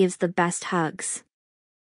grandma gives the best hugs.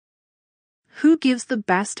 Who gives the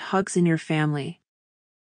best hugs in your family?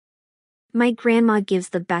 My grandma gives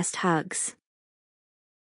the best hugs.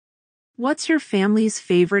 What's your family's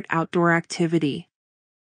favorite outdoor activity?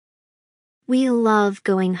 We love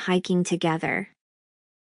going hiking together.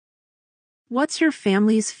 What's your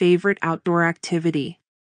family's favorite outdoor activity?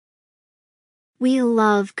 We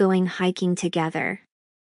love going hiking together.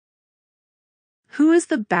 Who is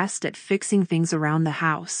the best at fixing things around the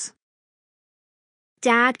house?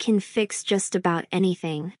 Dad can fix just about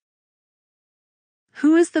anything.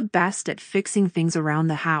 Who is the best at fixing things around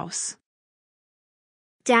the house?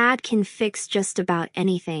 Dad can fix just about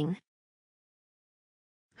anything.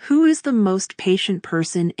 Who is the most patient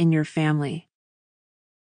person in your family?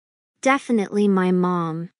 Definitely my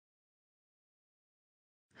mom.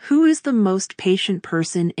 Who is the most patient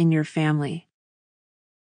person in your family?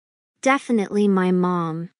 Definitely my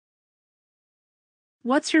mom.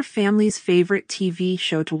 What's your family's favorite TV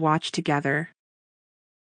show to watch together?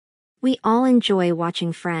 We all enjoy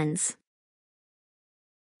watching Friends.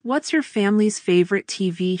 What's your family's favorite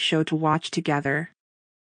TV show to watch together?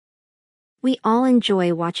 We all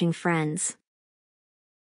enjoy watching Friends.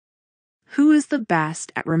 Who is the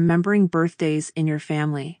best at remembering birthdays in your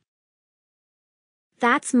family?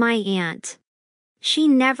 That's my aunt. She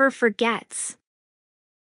never forgets.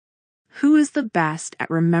 Who is the best at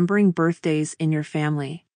remembering birthdays in your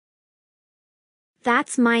family?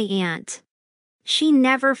 That's my aunt. She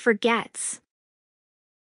never forgets.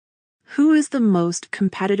 Who is the most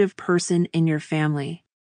competitive person in your family?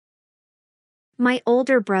 My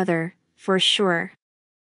older brother, for sure.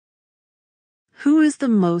 Who is the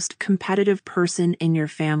most competitive person in your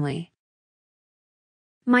family?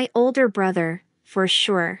 My older brother, for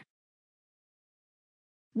sure.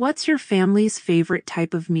 What's your family's favorite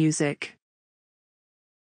type of music?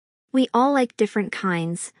 We all like different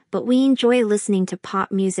kinds, but we enjoy listening to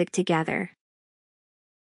pop music together.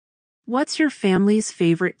 What's your family's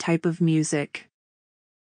favorite type of music?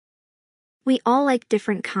 We all like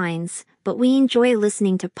different kinds, but we enjoy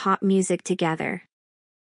listening to pop music together.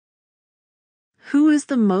 Who is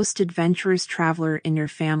the most adventurous traveler in your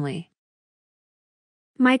family?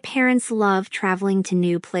 My parents love traveling to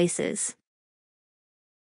new places.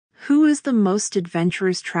 Who is the most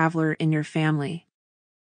adventurous traveler in your family?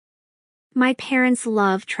 My parents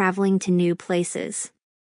love traveling to new places.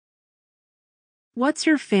 What's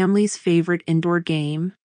your family's favorite indoor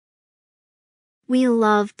game? We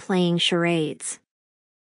love playing charades.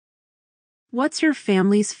 What's your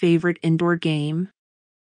family's favorite indoor game?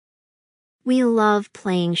 We love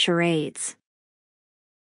playing charades.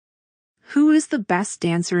 Who is the best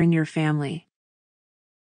dancer in your family?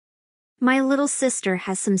 My little sister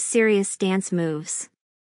has some serious dance moves.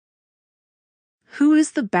 Who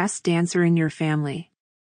is the best dancer in your family?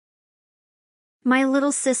 My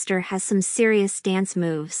little sister has some serious dance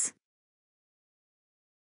moves.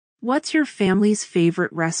 What's your family's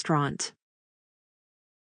favorite restaurant?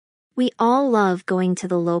 We all love going to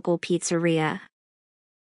the local pizzeria.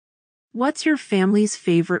 What's your family's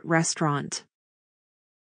favorite restaurant?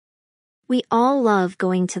 We all love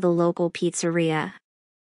going to the local pizzeria.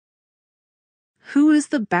 Who is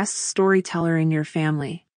the best storyteller in your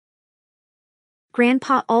family?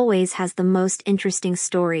 Grandpa always has the most interesting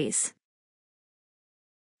stories.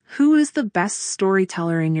 Who is the best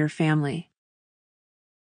storyteller in your family?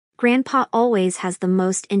 Grandpa always has the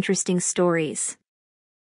most interesting stories.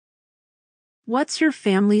 What's your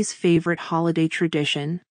family's favorite holiday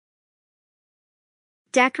tradition?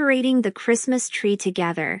 Decorating the Christmas tree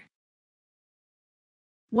together.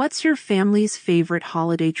 What's your family's favorite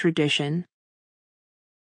holiday tradition?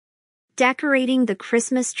 Decorating the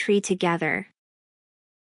Christmas tree together.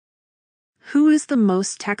 Who is the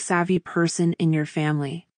most tech-savvy person in your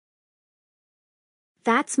family?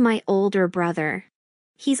 That's my older brother.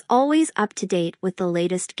 He's always up to date with the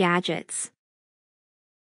latest gadgets.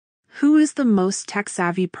 Who is the most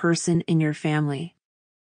tech-savvy person in your family?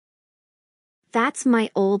 That's my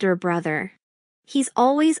older brother. He's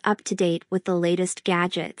always up to date with the latest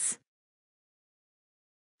gadgets.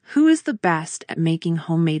 Who is the best at making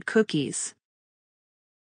homemade cookies?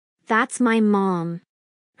 That's my mom.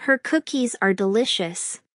 Her cookies are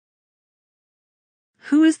delicious.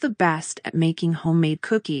 Who is the best at making homemade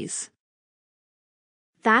cookies?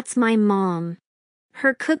 That's my mom.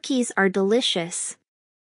 Her cookies are delicious.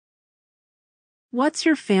 What's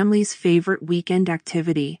your family's favorite weekend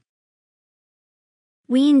activity?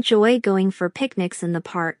 We enjoy going for picnics in the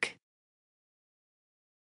park.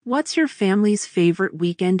 What's your family's favorite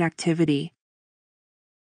weekend activity?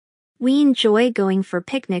 We enjoy going for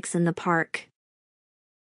picnics in the park.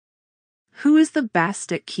 Who is the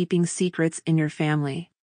best at keeping secrets in your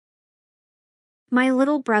family? My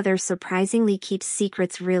little brother surprisingly keeps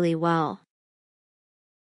secrets really well.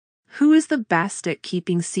 Who is the best at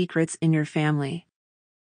keeping secrets in your family?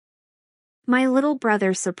 My little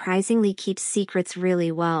brother surprisingly keeps secrets really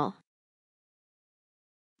well.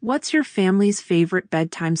 What's your family's favorite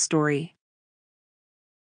bedtime story?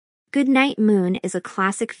 Goodnight Moon is a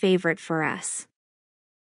classic favorite for us.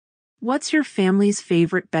 What's your family's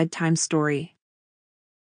favorite bedtime story?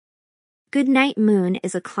 Goodnight Moon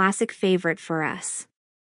is a classic favorite for us.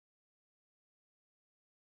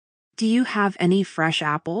 Do you have any fresh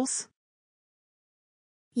apples?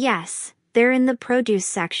 Yes, they're in the produce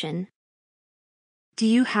section. Do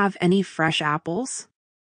you have any fresh apples?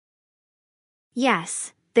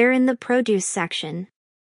 Yes, they're in the produce section.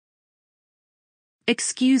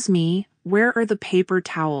 Excuse me, where are the paper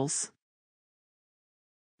towels?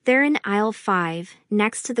 They're in aisle 5,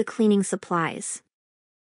 next to the cleaning supplies.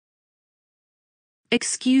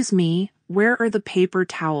 Excuse me, where are the paper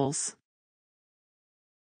towels?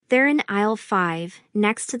 They're in aisle 5,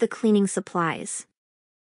 next to the cleaning supplies.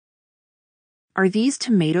 Are these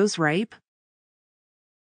tomatoes ripe?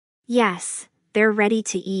 Yes, they're ready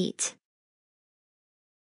to eat.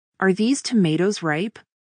 Are these tomatoes ripe?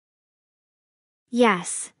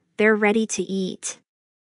 Yes, they're ready to eat.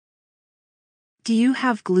 Do you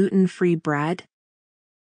have gluten-free bread?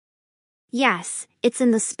 Yes, it's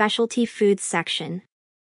in the specialty foods section.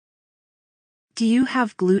 Do you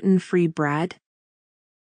have gluten-free bread?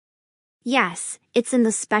 Yes, it's in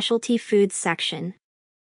the specialty foods section.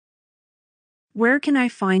 Where can I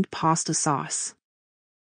find pasta sauce?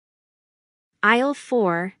 Aisle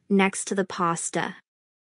 4, next to the pasta.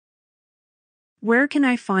 Where can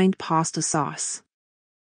I find pasta sauce?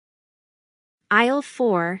 Aisle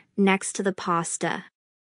 4, next to the pasta.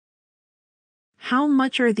 How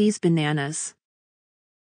much are these bananas?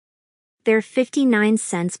 They're 59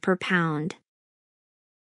 cents per pound.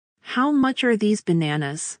 How much are these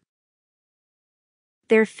bananas?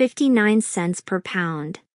 They're 59 cents per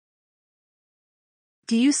pound.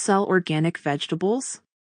 Do you sell organic vegetables?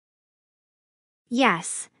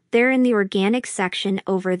 Yes, they're in the organic section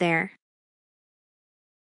over there.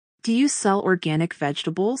 Do you sell organic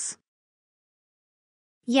vegetables?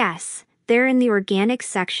 Yes, they're in the organic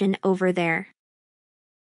section over there.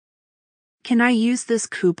 Can I use this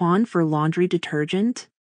coupon for laundry detergent?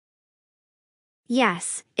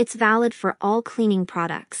 Yes, it's valid for all cleaning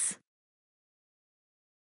products.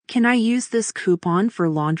 Can I use this coupon for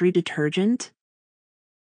laundry detergent?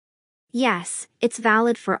 Yes, it's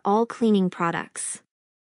valid for all cleaning products.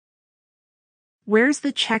 Where's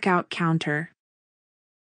the checkout counter?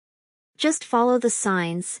 Just follow the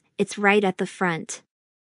signs, it's right at the front.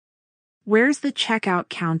 Where's the checkout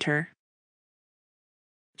counter?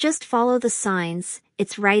 Just follow the signs,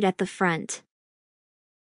 it's right at the front.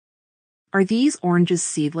 Are these oranges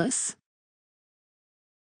seedless?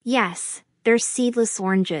 Yes, they're seedless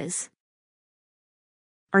oranges.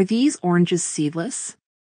 Are these oranges seedless?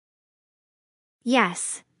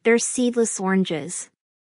 Yes, they're seedless oranges.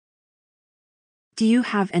 Do you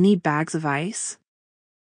have any bags of ice?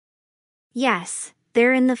 Yes,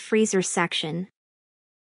 they're in the freezer section.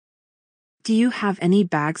 Do you have any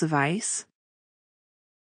bags of ice?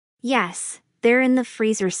 Yes, they're in the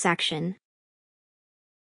freezer section.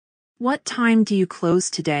 What time do you close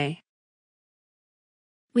today?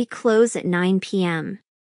 We close at 9 p.m.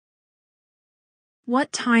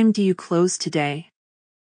 What time do you close today?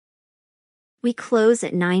 We close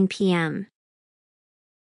at 9 p.m.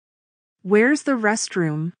 Where's the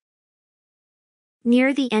restroom?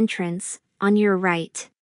 Near the entrance, on your right.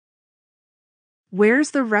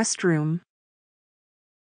 Where's the restroom?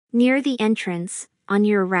 Near the entrance, on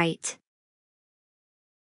your right.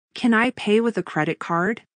 Can I pay with a credit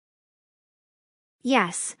card?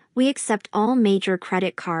 Yes, we accept all major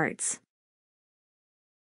credit cards.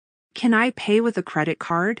 Can I pay with a credit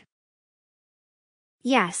card?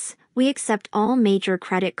 Yes, we accept all major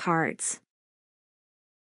credit cards.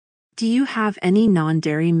 Do you have any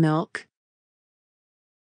non-dairy milk?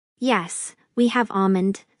 Yes, we have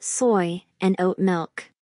almond, soy, and oat milk.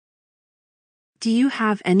 Do you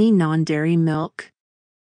have any non-dairy milk?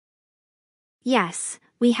 Yes,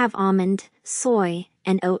 we have almond, soy,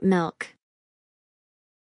 and oat milk.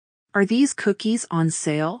 Are these cookies on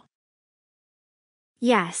sale?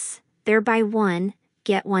 Yes, they're buy one,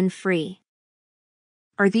 get one free.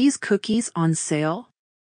 Are these cookies on sale?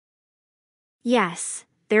 Yes,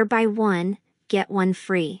 they're buy one, get one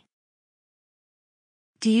free.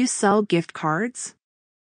 Do you sell gift cards?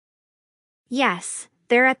 Yes,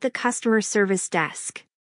 they're at the customer service desk.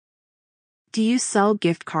 Do you sell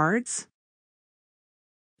gift cards?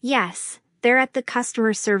 Yes, they're at the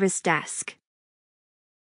customer service desk.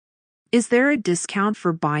 Is there a discount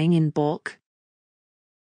for buying in bulk?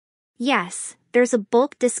 Yes, there's a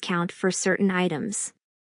bulk discount for certain items.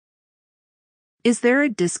 Is there a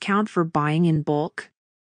discount for buying in bulk?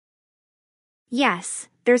 Yes,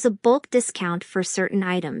 there's a bulk discount for certain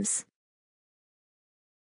items.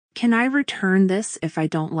 Can I return this if I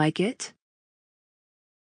don't like it?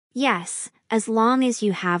 Yes, as long as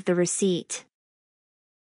you have the receipt.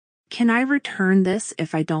 Can I return this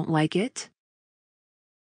if I don't like it?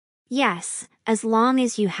 Yes, as long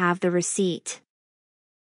as you have the receipt.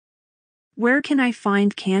 Where can I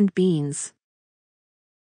find canned beans?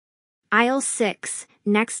 Aisle 6,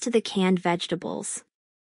 next to the canned vegetables.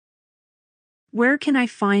 Where can I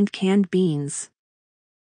find canned beans?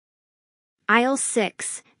 Aisle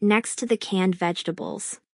 6, next to the canned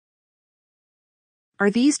vegetables. Are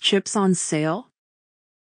these chips on sale?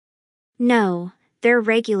 No, they're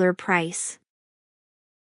regular price.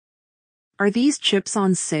 Are these chips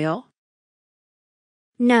on sale?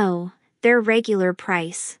 No, they're regular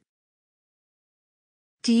price.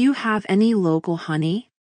 Do you have any local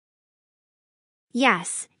honey?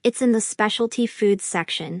 Yes, it's in the specialty foods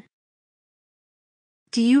section.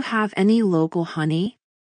 Do you have any local honey?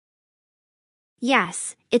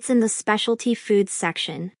 Yes, it's in the specialty foods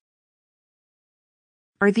section.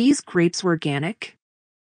 Are these grapes organic?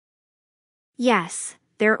 Yes,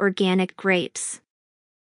 they're organic grapes.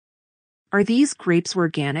 Are these grapes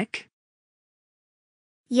organic?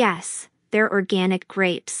 Yes, they're organic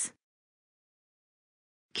grapes.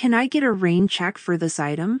 Can I get a rain check for this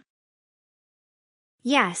item?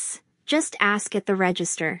 Yes, just ask at the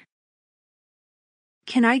register.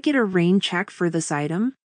 Can I get a rain check for this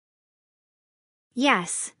item?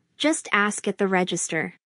 Yes, just ask at the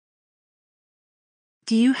register.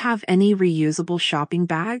 Do you have any reusable shopping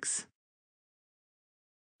bags?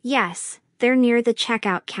 Yes, they're near the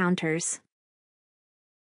checkout counters.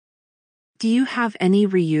 Do you have any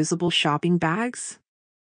reusable shopping bags?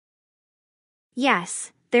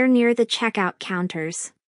 Yes, they're near the checkout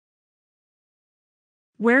counters.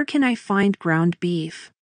 Where can I find ground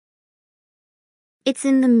beef? It's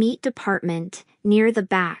in the meat department, near the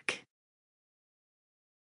back.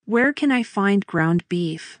 Where can I find ground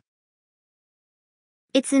beef?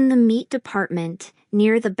 It's in the meat department,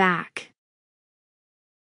 near the back.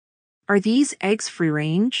 Are these eggs free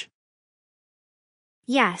range?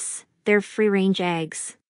 Yes, they're free-range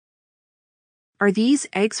eggs. Are these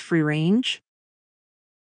eggs free range?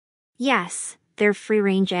 Yes, they're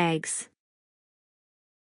free-range eggs.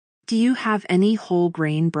 Do you have any whole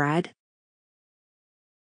grain bread?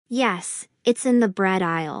 Yes, it's in the bread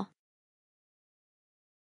aisle.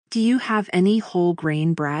 Do you have any whole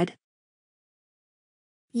grain bread?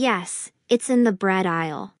 Yes, it's in the bread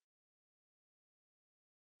aisle.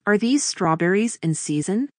 Are these strawberries in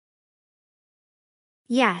season?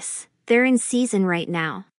 Yes, they're in season right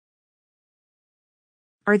now.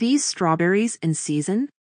 Are these strawberries in season?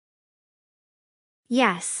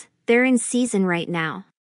 Yes, they're in season right now.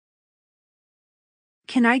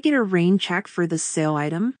 Can I get a rain check for this sale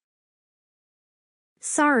item?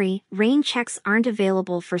 Sorry, rain checks aren't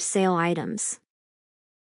available for sale items.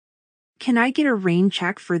 Can I get a rain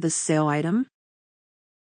check for this sale item?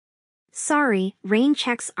 Sorry, rain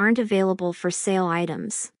checks aren't available for sale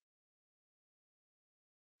items.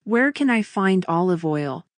 Where can I find olive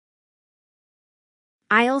oil?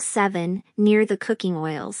 Aisle 7, near the cooking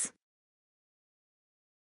oils.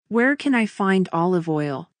 Where can I find olive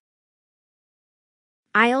oil?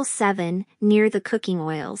 Aisle 7, near the cooking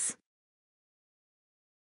oils.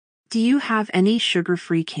 Do you have any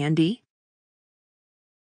sugar-free candy?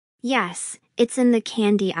 Yes, it's in the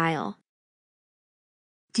candy aisle.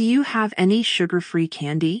 Do you have any sugar-free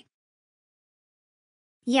candy?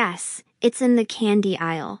 Yes, it's in the candy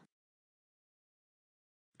aisle.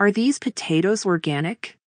 Are these potatoes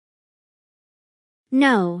organic?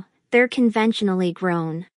 No, they're conventionally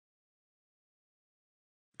grown.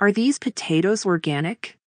 Are these potatoes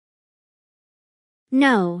organic?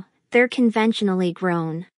 No, they're conventionally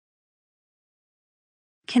grown.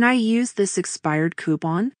 Can I use this expired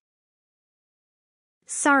coupon?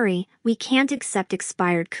 Sorry, we can't accept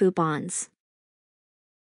expired coupons.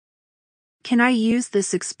 Can I use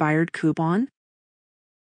this expired coupon?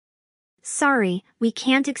 Sorry, we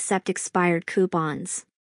can't accept expired coupons.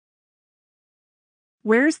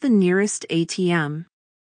 Where's the nearest ATM?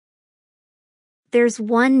 There's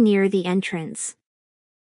one near the entrance.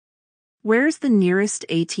 Where's the nearest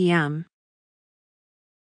ATM?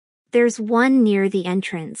 There's one near the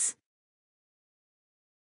entrance.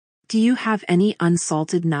 Do you have any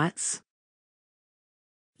unsalted nuts?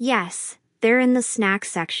 Yes, they're in the snack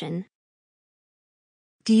section.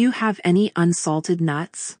 Do you have any unsalted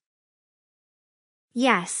nuts?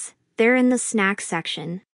 Yes, they're in the snack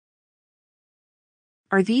section.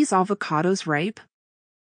 Are these avocados ripe?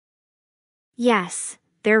 Yes,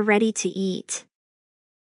 they're ready to eat.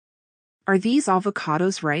 Are these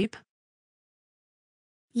avocados ripe?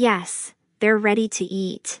 Yes, they're ready to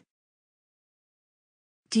eat.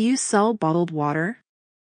 Do you sell bottled water?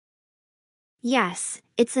 Yes,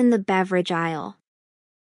 it's in the beverage aisle.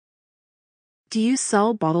 Do you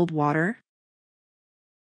sell bottled water?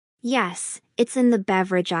 Yes, it's in the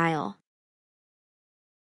beverage aisle.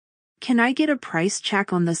 Can I get a price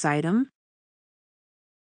check on this item?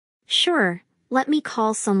 Sure, let me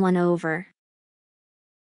call someone over.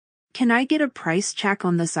 Can I get a price check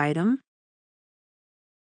on this item?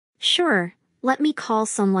 Sure, let me call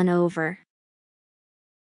someone over.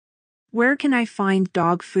 Where can I find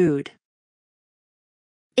dog food?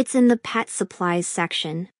 It's in the pet supplies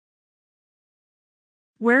section.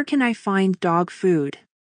 Where can I find dog food?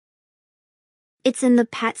 It's in the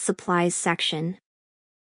pet supplies section.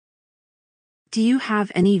 Do you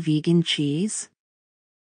have any vegan cheese?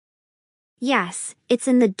 Yes, it's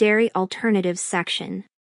in the dairy alternatives section.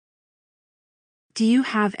 Do you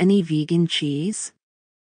have any vegan cheese?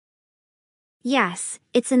 Yes,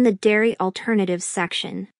 it's in the dairy alternatives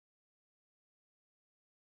section.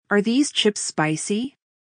 Are these chips spicy?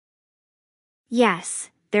 Yes,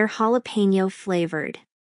 they're jalapeno flavored.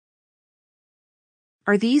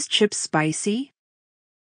 Are these chips spicy?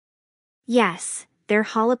 Yes, they're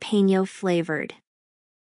jalapeno flavored.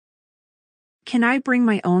 Can I bring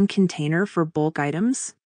my own container for bulk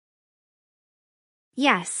items?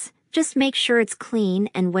 Yes, just make sure it's clean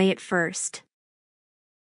and weigh it first.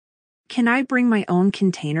 Can I bring my own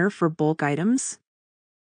container for bulk items?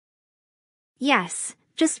 Yes,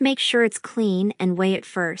 just make sure it's clean and weigh it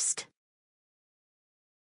first.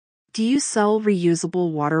 Do you sell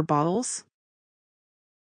reusable water bottles?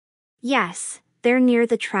 Yes, they're near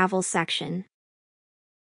the travel section.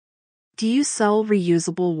 Do you sell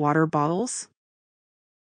reusable water bottles?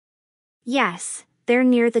 Yes, they're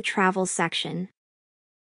near the travel section.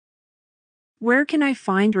 Where can I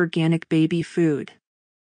find organic baby food?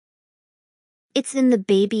 It's in the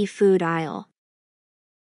baby food aisle.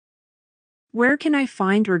 Where can I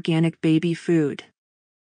find organic baby food?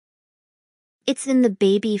 It's in the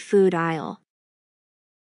baby food aisle.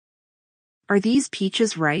 Are these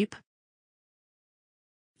peaches ripe?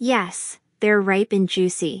 Yes, they're ripe and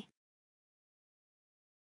juicy.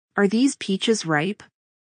 Are these peaches ripe?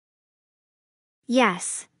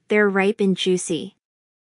 Yes, they're ripe and juicy.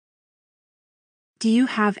 Do you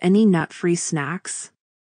have any nut-free snacks?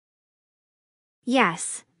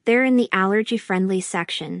 Yes, they're in the allergy-friendly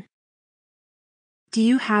section. Do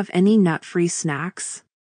you have any nut-free snacks?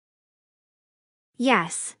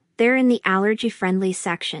 Yes, they're in the allergy-friendly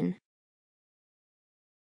section.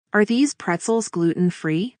 Are these pretzels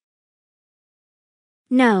gluten-free?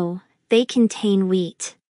 No, they contain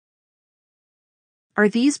wheat. Are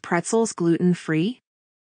these pretzels gluten-free?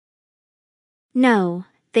 No,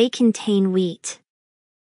 they contain wheat.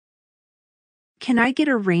 Can I get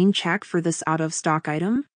a rain check for this out-of-stock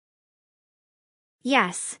item?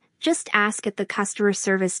 Yes, just ask at the customer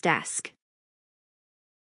service desk.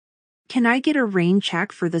 Can I get a rain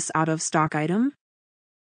check for this out-of-stock item?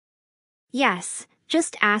 Yes,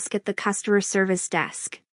 just ask at the customer service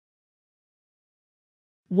desk.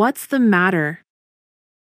 What's the matter?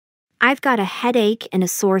 I've got a headache and a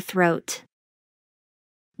sore throat.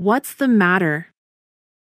 What's the matter?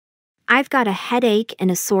 I've got a headache and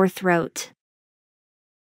a sore throat.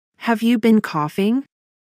 Have you been coughing?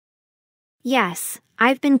 Yes,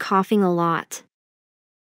 I've been coughing a lot.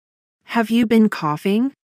 Have you been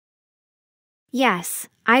coughing? Yes,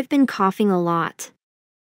 I've been coughing a lot.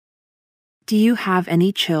 Do you have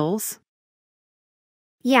any chills?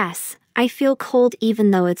 Yes, I feel cold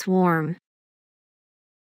even though it's warm.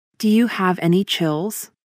 Do you have any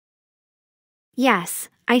chills? Yes,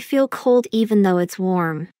 I feel cold even though it's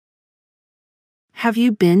warm. Have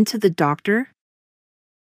you been to the doctor?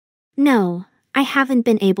 No, I haven't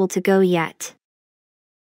been able to go yet.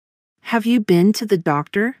 Have you been to the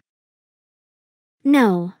doctor?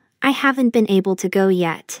 No, I haven't been able to go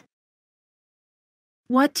yet.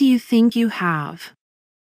 What do you think you have?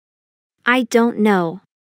 I don't know.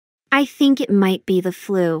 I think it might be the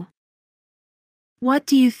flu. What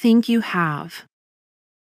do you think you have?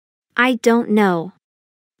 I don't know.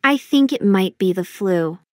 I think it might be the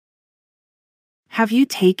flu. Have you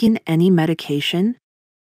taken any medication?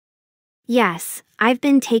 Yes, I've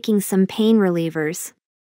been taking some pain relievers.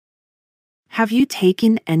 Have you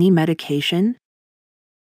taken any medication?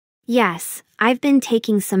 Yes, I've been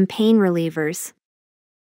taking some pain relievers.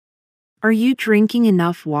 Are you drinking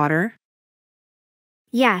enough water?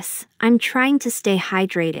 Yes, I'm trying to stay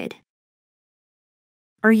hydrated.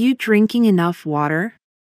 Are you drinking enough water?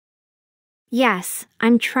 Yes,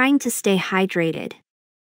 I'm trying to stay hydrated.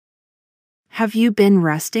 Have you been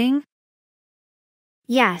resting?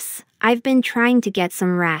 Yes, I've been trying to get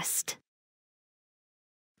some rest.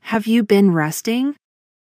 Have you been resting?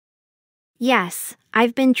 Yes,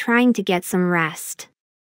 I've been trying to get some rest.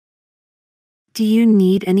 Do you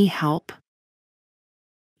need any help?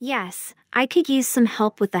 Yes, I could use some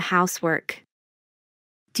help with the housework.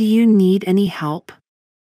 Do you need any help?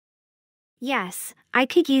 Yes, I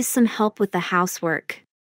could use some help with the housework.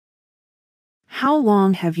 How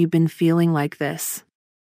long have you been feeling like this?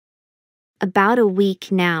 About a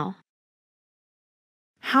week now.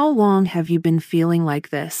 How long have you been feeling like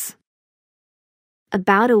this?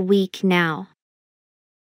 About a week now.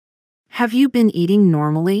 Have you been eating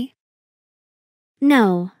normally?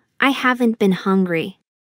 No, I haven't been hungry.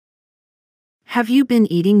 Have you been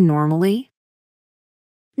eating normally?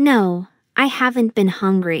 No, I haven't been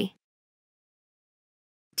hungry.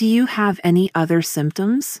 Do you have any other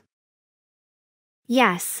symptoms?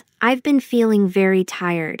 Yes, I've been feeling very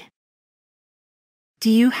tired. Do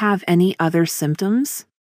you have any other symptoms?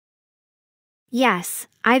 Yes,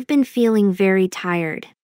 I've been feeling very tired.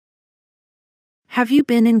 Have you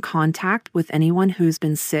been in contact with anyone who's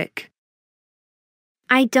been sick?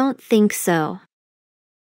 I don't think so.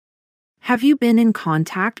 Have you been in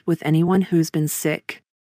contact with anyone who's been sick?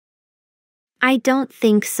 I don't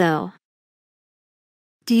think so.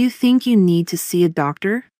 Do you think you need to see a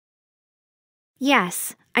doctor?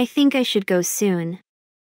 Yes, I think I should go soon.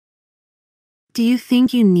 Do you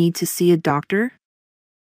think you need to see a doctor?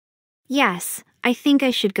 Yes, I think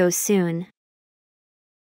I should go soon.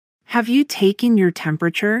 Have you taken your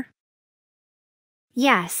temperature?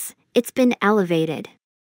 Yes, it's been elevated.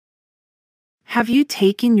 Have you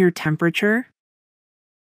taken your temperature?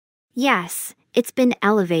 Yes, it's been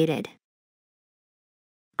elevated.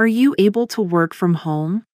 Are you able to work from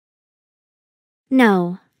home?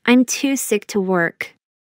 No, I'm too sick to work.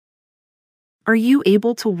 Are you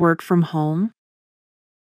able to work from home?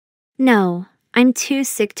 No, I'm too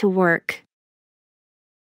sick to work.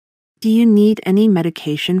 Do you need any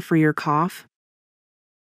medication for your cough?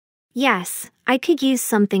 Yes, I could use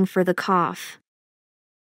something for the cough.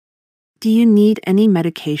 Do you need any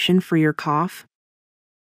medication for your cough?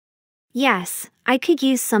 Yes, I could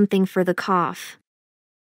use something for the cough.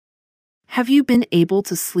 Have you been able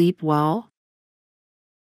to sleep well?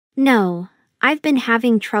 No, I've been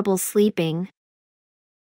having trouble sleeping.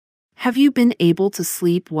 Have you been able to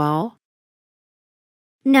sleep well?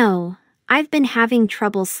 No, I've been having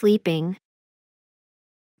trouble sleeping.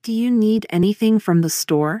 Do you need anything from the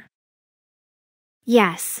store?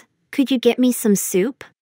 Yes, could you get me some soup?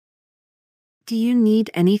 Do you need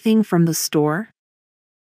anything from the store?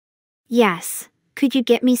 Yes, could you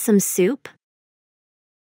get me some soup?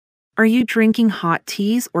 Are you drinking hot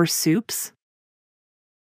teas or soups?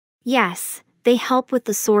 Yes, they help with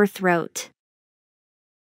the sore throat.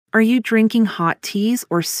 Are you drinking hot teas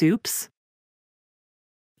or soups?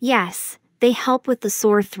 Yes, they help with the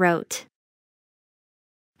sore throat.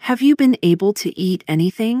 Have you been able to eat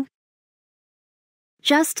anything?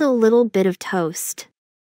 Just a little bit of toast.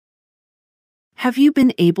 Have you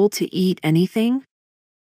been able to eat anything?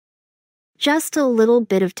 Just a little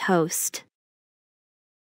bit of toast.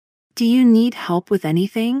 Do you need help with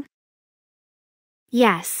anything?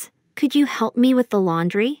 Yes, could you help me with the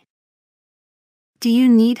laundry? Do you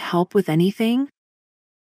need help with anything?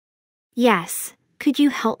 Yes, could you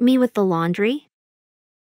help me with the laundry?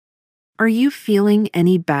 Are you feeling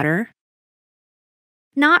any better?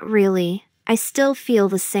 Not really, I still feel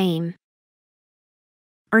the same.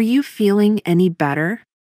 Are you feeling any better?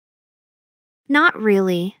 Not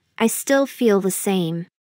really, I still feel the same.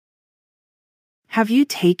 Have you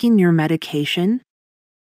taken your medication?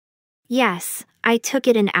 Yes, I took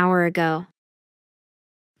it an hour ago.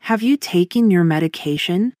 Have you taken your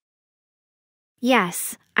medication?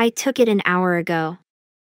 Yes, I took it an hour ago.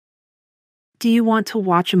 Do you want to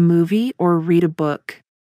watch a movie or read a book?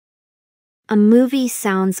 A movie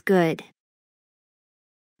sounds good.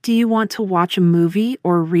 Do you want to watch a movie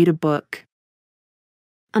or read a book?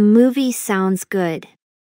 A movie sounds good.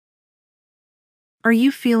 Are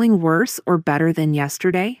you feeling worse or better than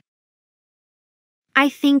yesterday? I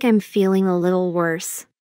think I'm feeling a little worse.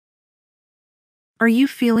 Are you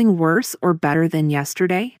feeling worse or better than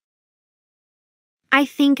yesterday? I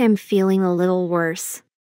think I'm feeling a little worse.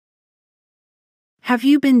 Have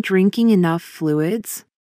you been drinking enough fluids?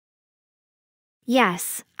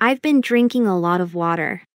 Yes, I've been drinking a lot of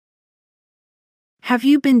water. Have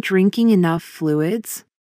you been drinking enough fluids?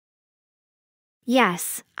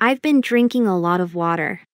 Yes, I've been drinking a lot of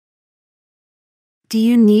water. Do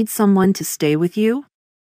you need someone to stay with you?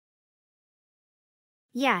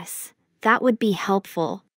 Yes, that would be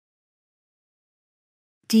helpful.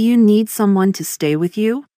 Do you need someone to stay with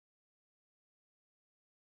you?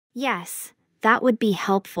 Yes, that would be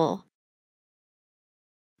helpful.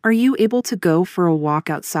 Are you able to go for a walk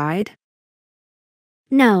outside?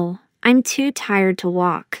 No, I'm too tired to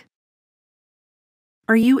walk.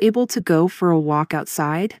 Are you able to go for a walk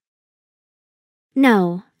outside?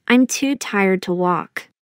 No, I'm too tired to walk.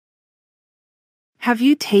 Have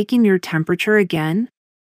you taken your temperature again?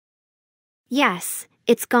 Yes,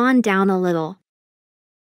 it's gone down a little.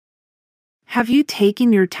 Have you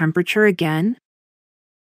taken your temperature again?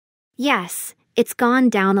 Yes, it's gone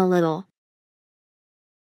down a little.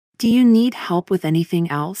 Do you need help with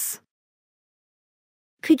anything else?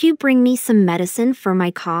 Could you bring me some medicine for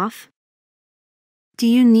my cough? Do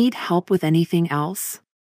you need help with anything else?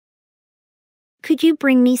 Could you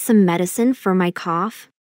bring me some medicine for my cough?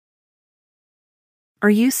 Are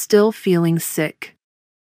you still feeling sick?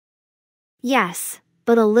 Yes,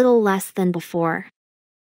 but a little less than before.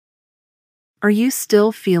 Are you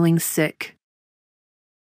still feeling sick?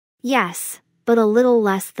 Yes, but a little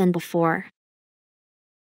less than before.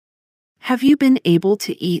 Have you been able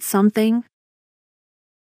to eat something?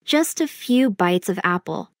 Just a few bites of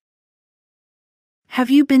apple. Have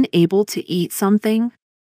you been able to eat something?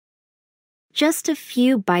 Just a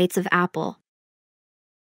few bites of apple.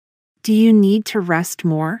 Do you need to rest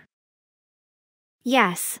more?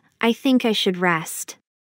 Yes, I think I should rest.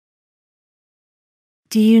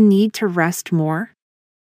 Do you need to rest more?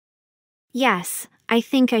 Yes, I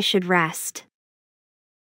think I should rest.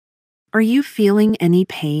 Are you feeling any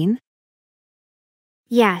pain?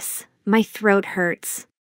 Yes, my throat hurts.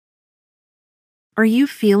 Are you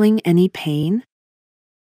feeling any pain?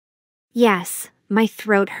 Yes, my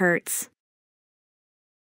throat hurts.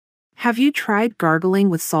 Have you tried gargling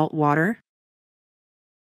with salt water?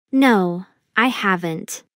 No, I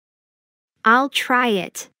haven't. I'll try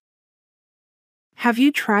it. Have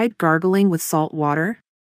you tried gargling with salt water?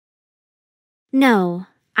 No,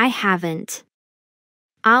 I haven't.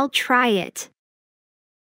 I'll try it.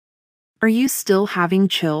 Are you still having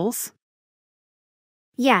chills?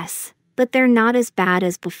 Yes, but they're not as bad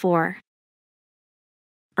as before.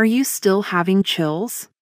 Are you still having chills?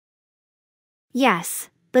 Yes,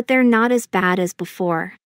 but they're not as bad as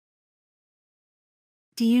before.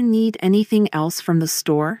 Do you need anything else from the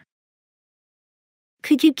store?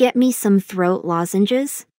 Could you get me some throat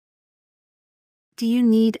lozenges? Do you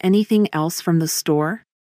need anything else from the store?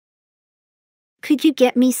 Could you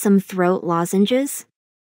get me some throat lozenges?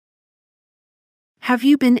 Have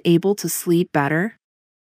you been able to sleep better?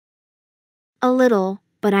 A little,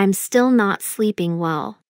 but I'm still not sleeping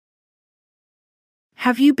well.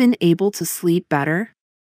 Have you been able to sleep better?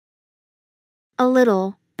 A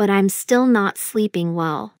little, but I'm still not sleeping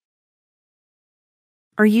well.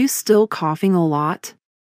 Are you still coughing a lot?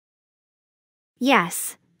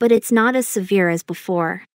 Yes, but it's not as severe as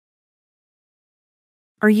before.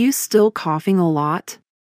 Are you still coughing a lot?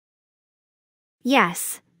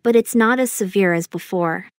 Yes, but it's not as severe as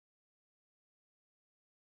before.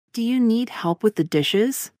 Do you need help with the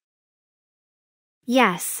dishes?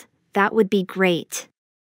 Yes, that would be great.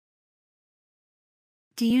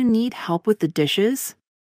 Do you need help with the dishes?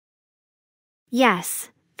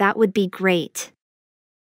 Yes, that would be great.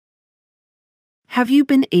 Have you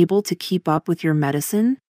been able to keep up with your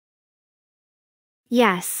medicine?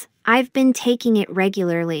 Yes, I've been taking it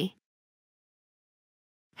regularly.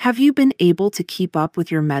 Have you been able to keep up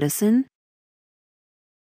with your medicine?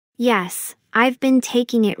 Yes, I've been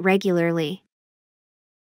taking it regularly.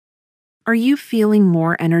 Are you feeling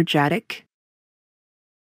more energetic?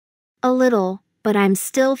 A little, but I'm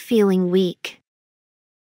still feeling weak.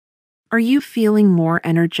 Are you feeling more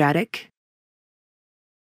energetic?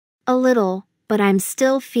 A little, but I'm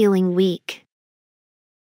still feeling weak.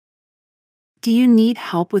 Do you need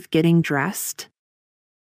help with getting dressed?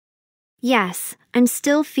 Yes, I'm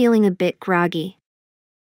still feeling a bit groggy.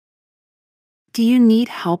 Do you need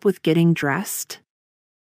help with getting dressed?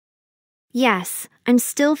 Yes, I'm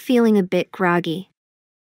still feeling a bit groggy.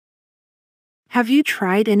 Have you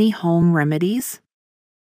tried any home remedies?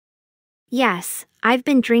 Yes, I've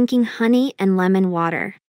been drinking honey and lemon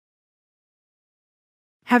water.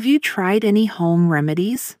 Have you tried any home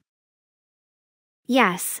remedies?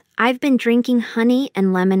 Yes, I've been drinking honey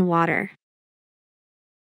and lemon water.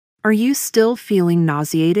 Are you still feeling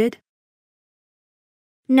nauseated?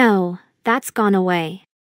 No, that's gone away.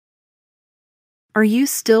 Are you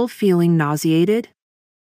still feeling nauseated?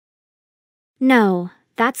 No,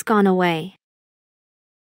 that's gone away.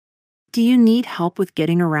 Do you need help with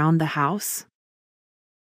getting around the house?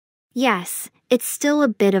 Yes, it's still a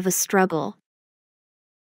bit of a struggle.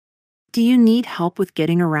 Do you need help with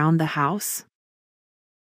getting around the house?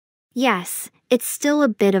 Yes, it's still a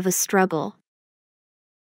bit of a struggle.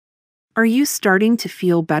 Are you starting to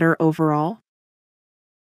feel better overall?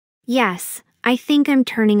 Yes, I think I'm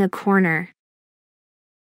turning a corner.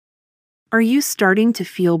 Are you starting to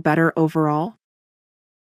feel better overall?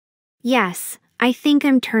 Yes, I think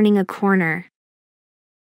I'm turning a corner.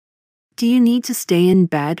 Do you need to stay in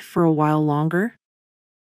bed for a while longer?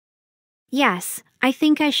 Yes, I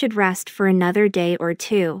think I should rest for another day or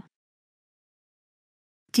two.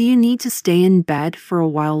 Do you need to stay in bed for a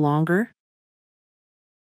while longer?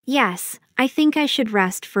 Yes, I think I should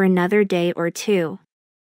rest for another day or two.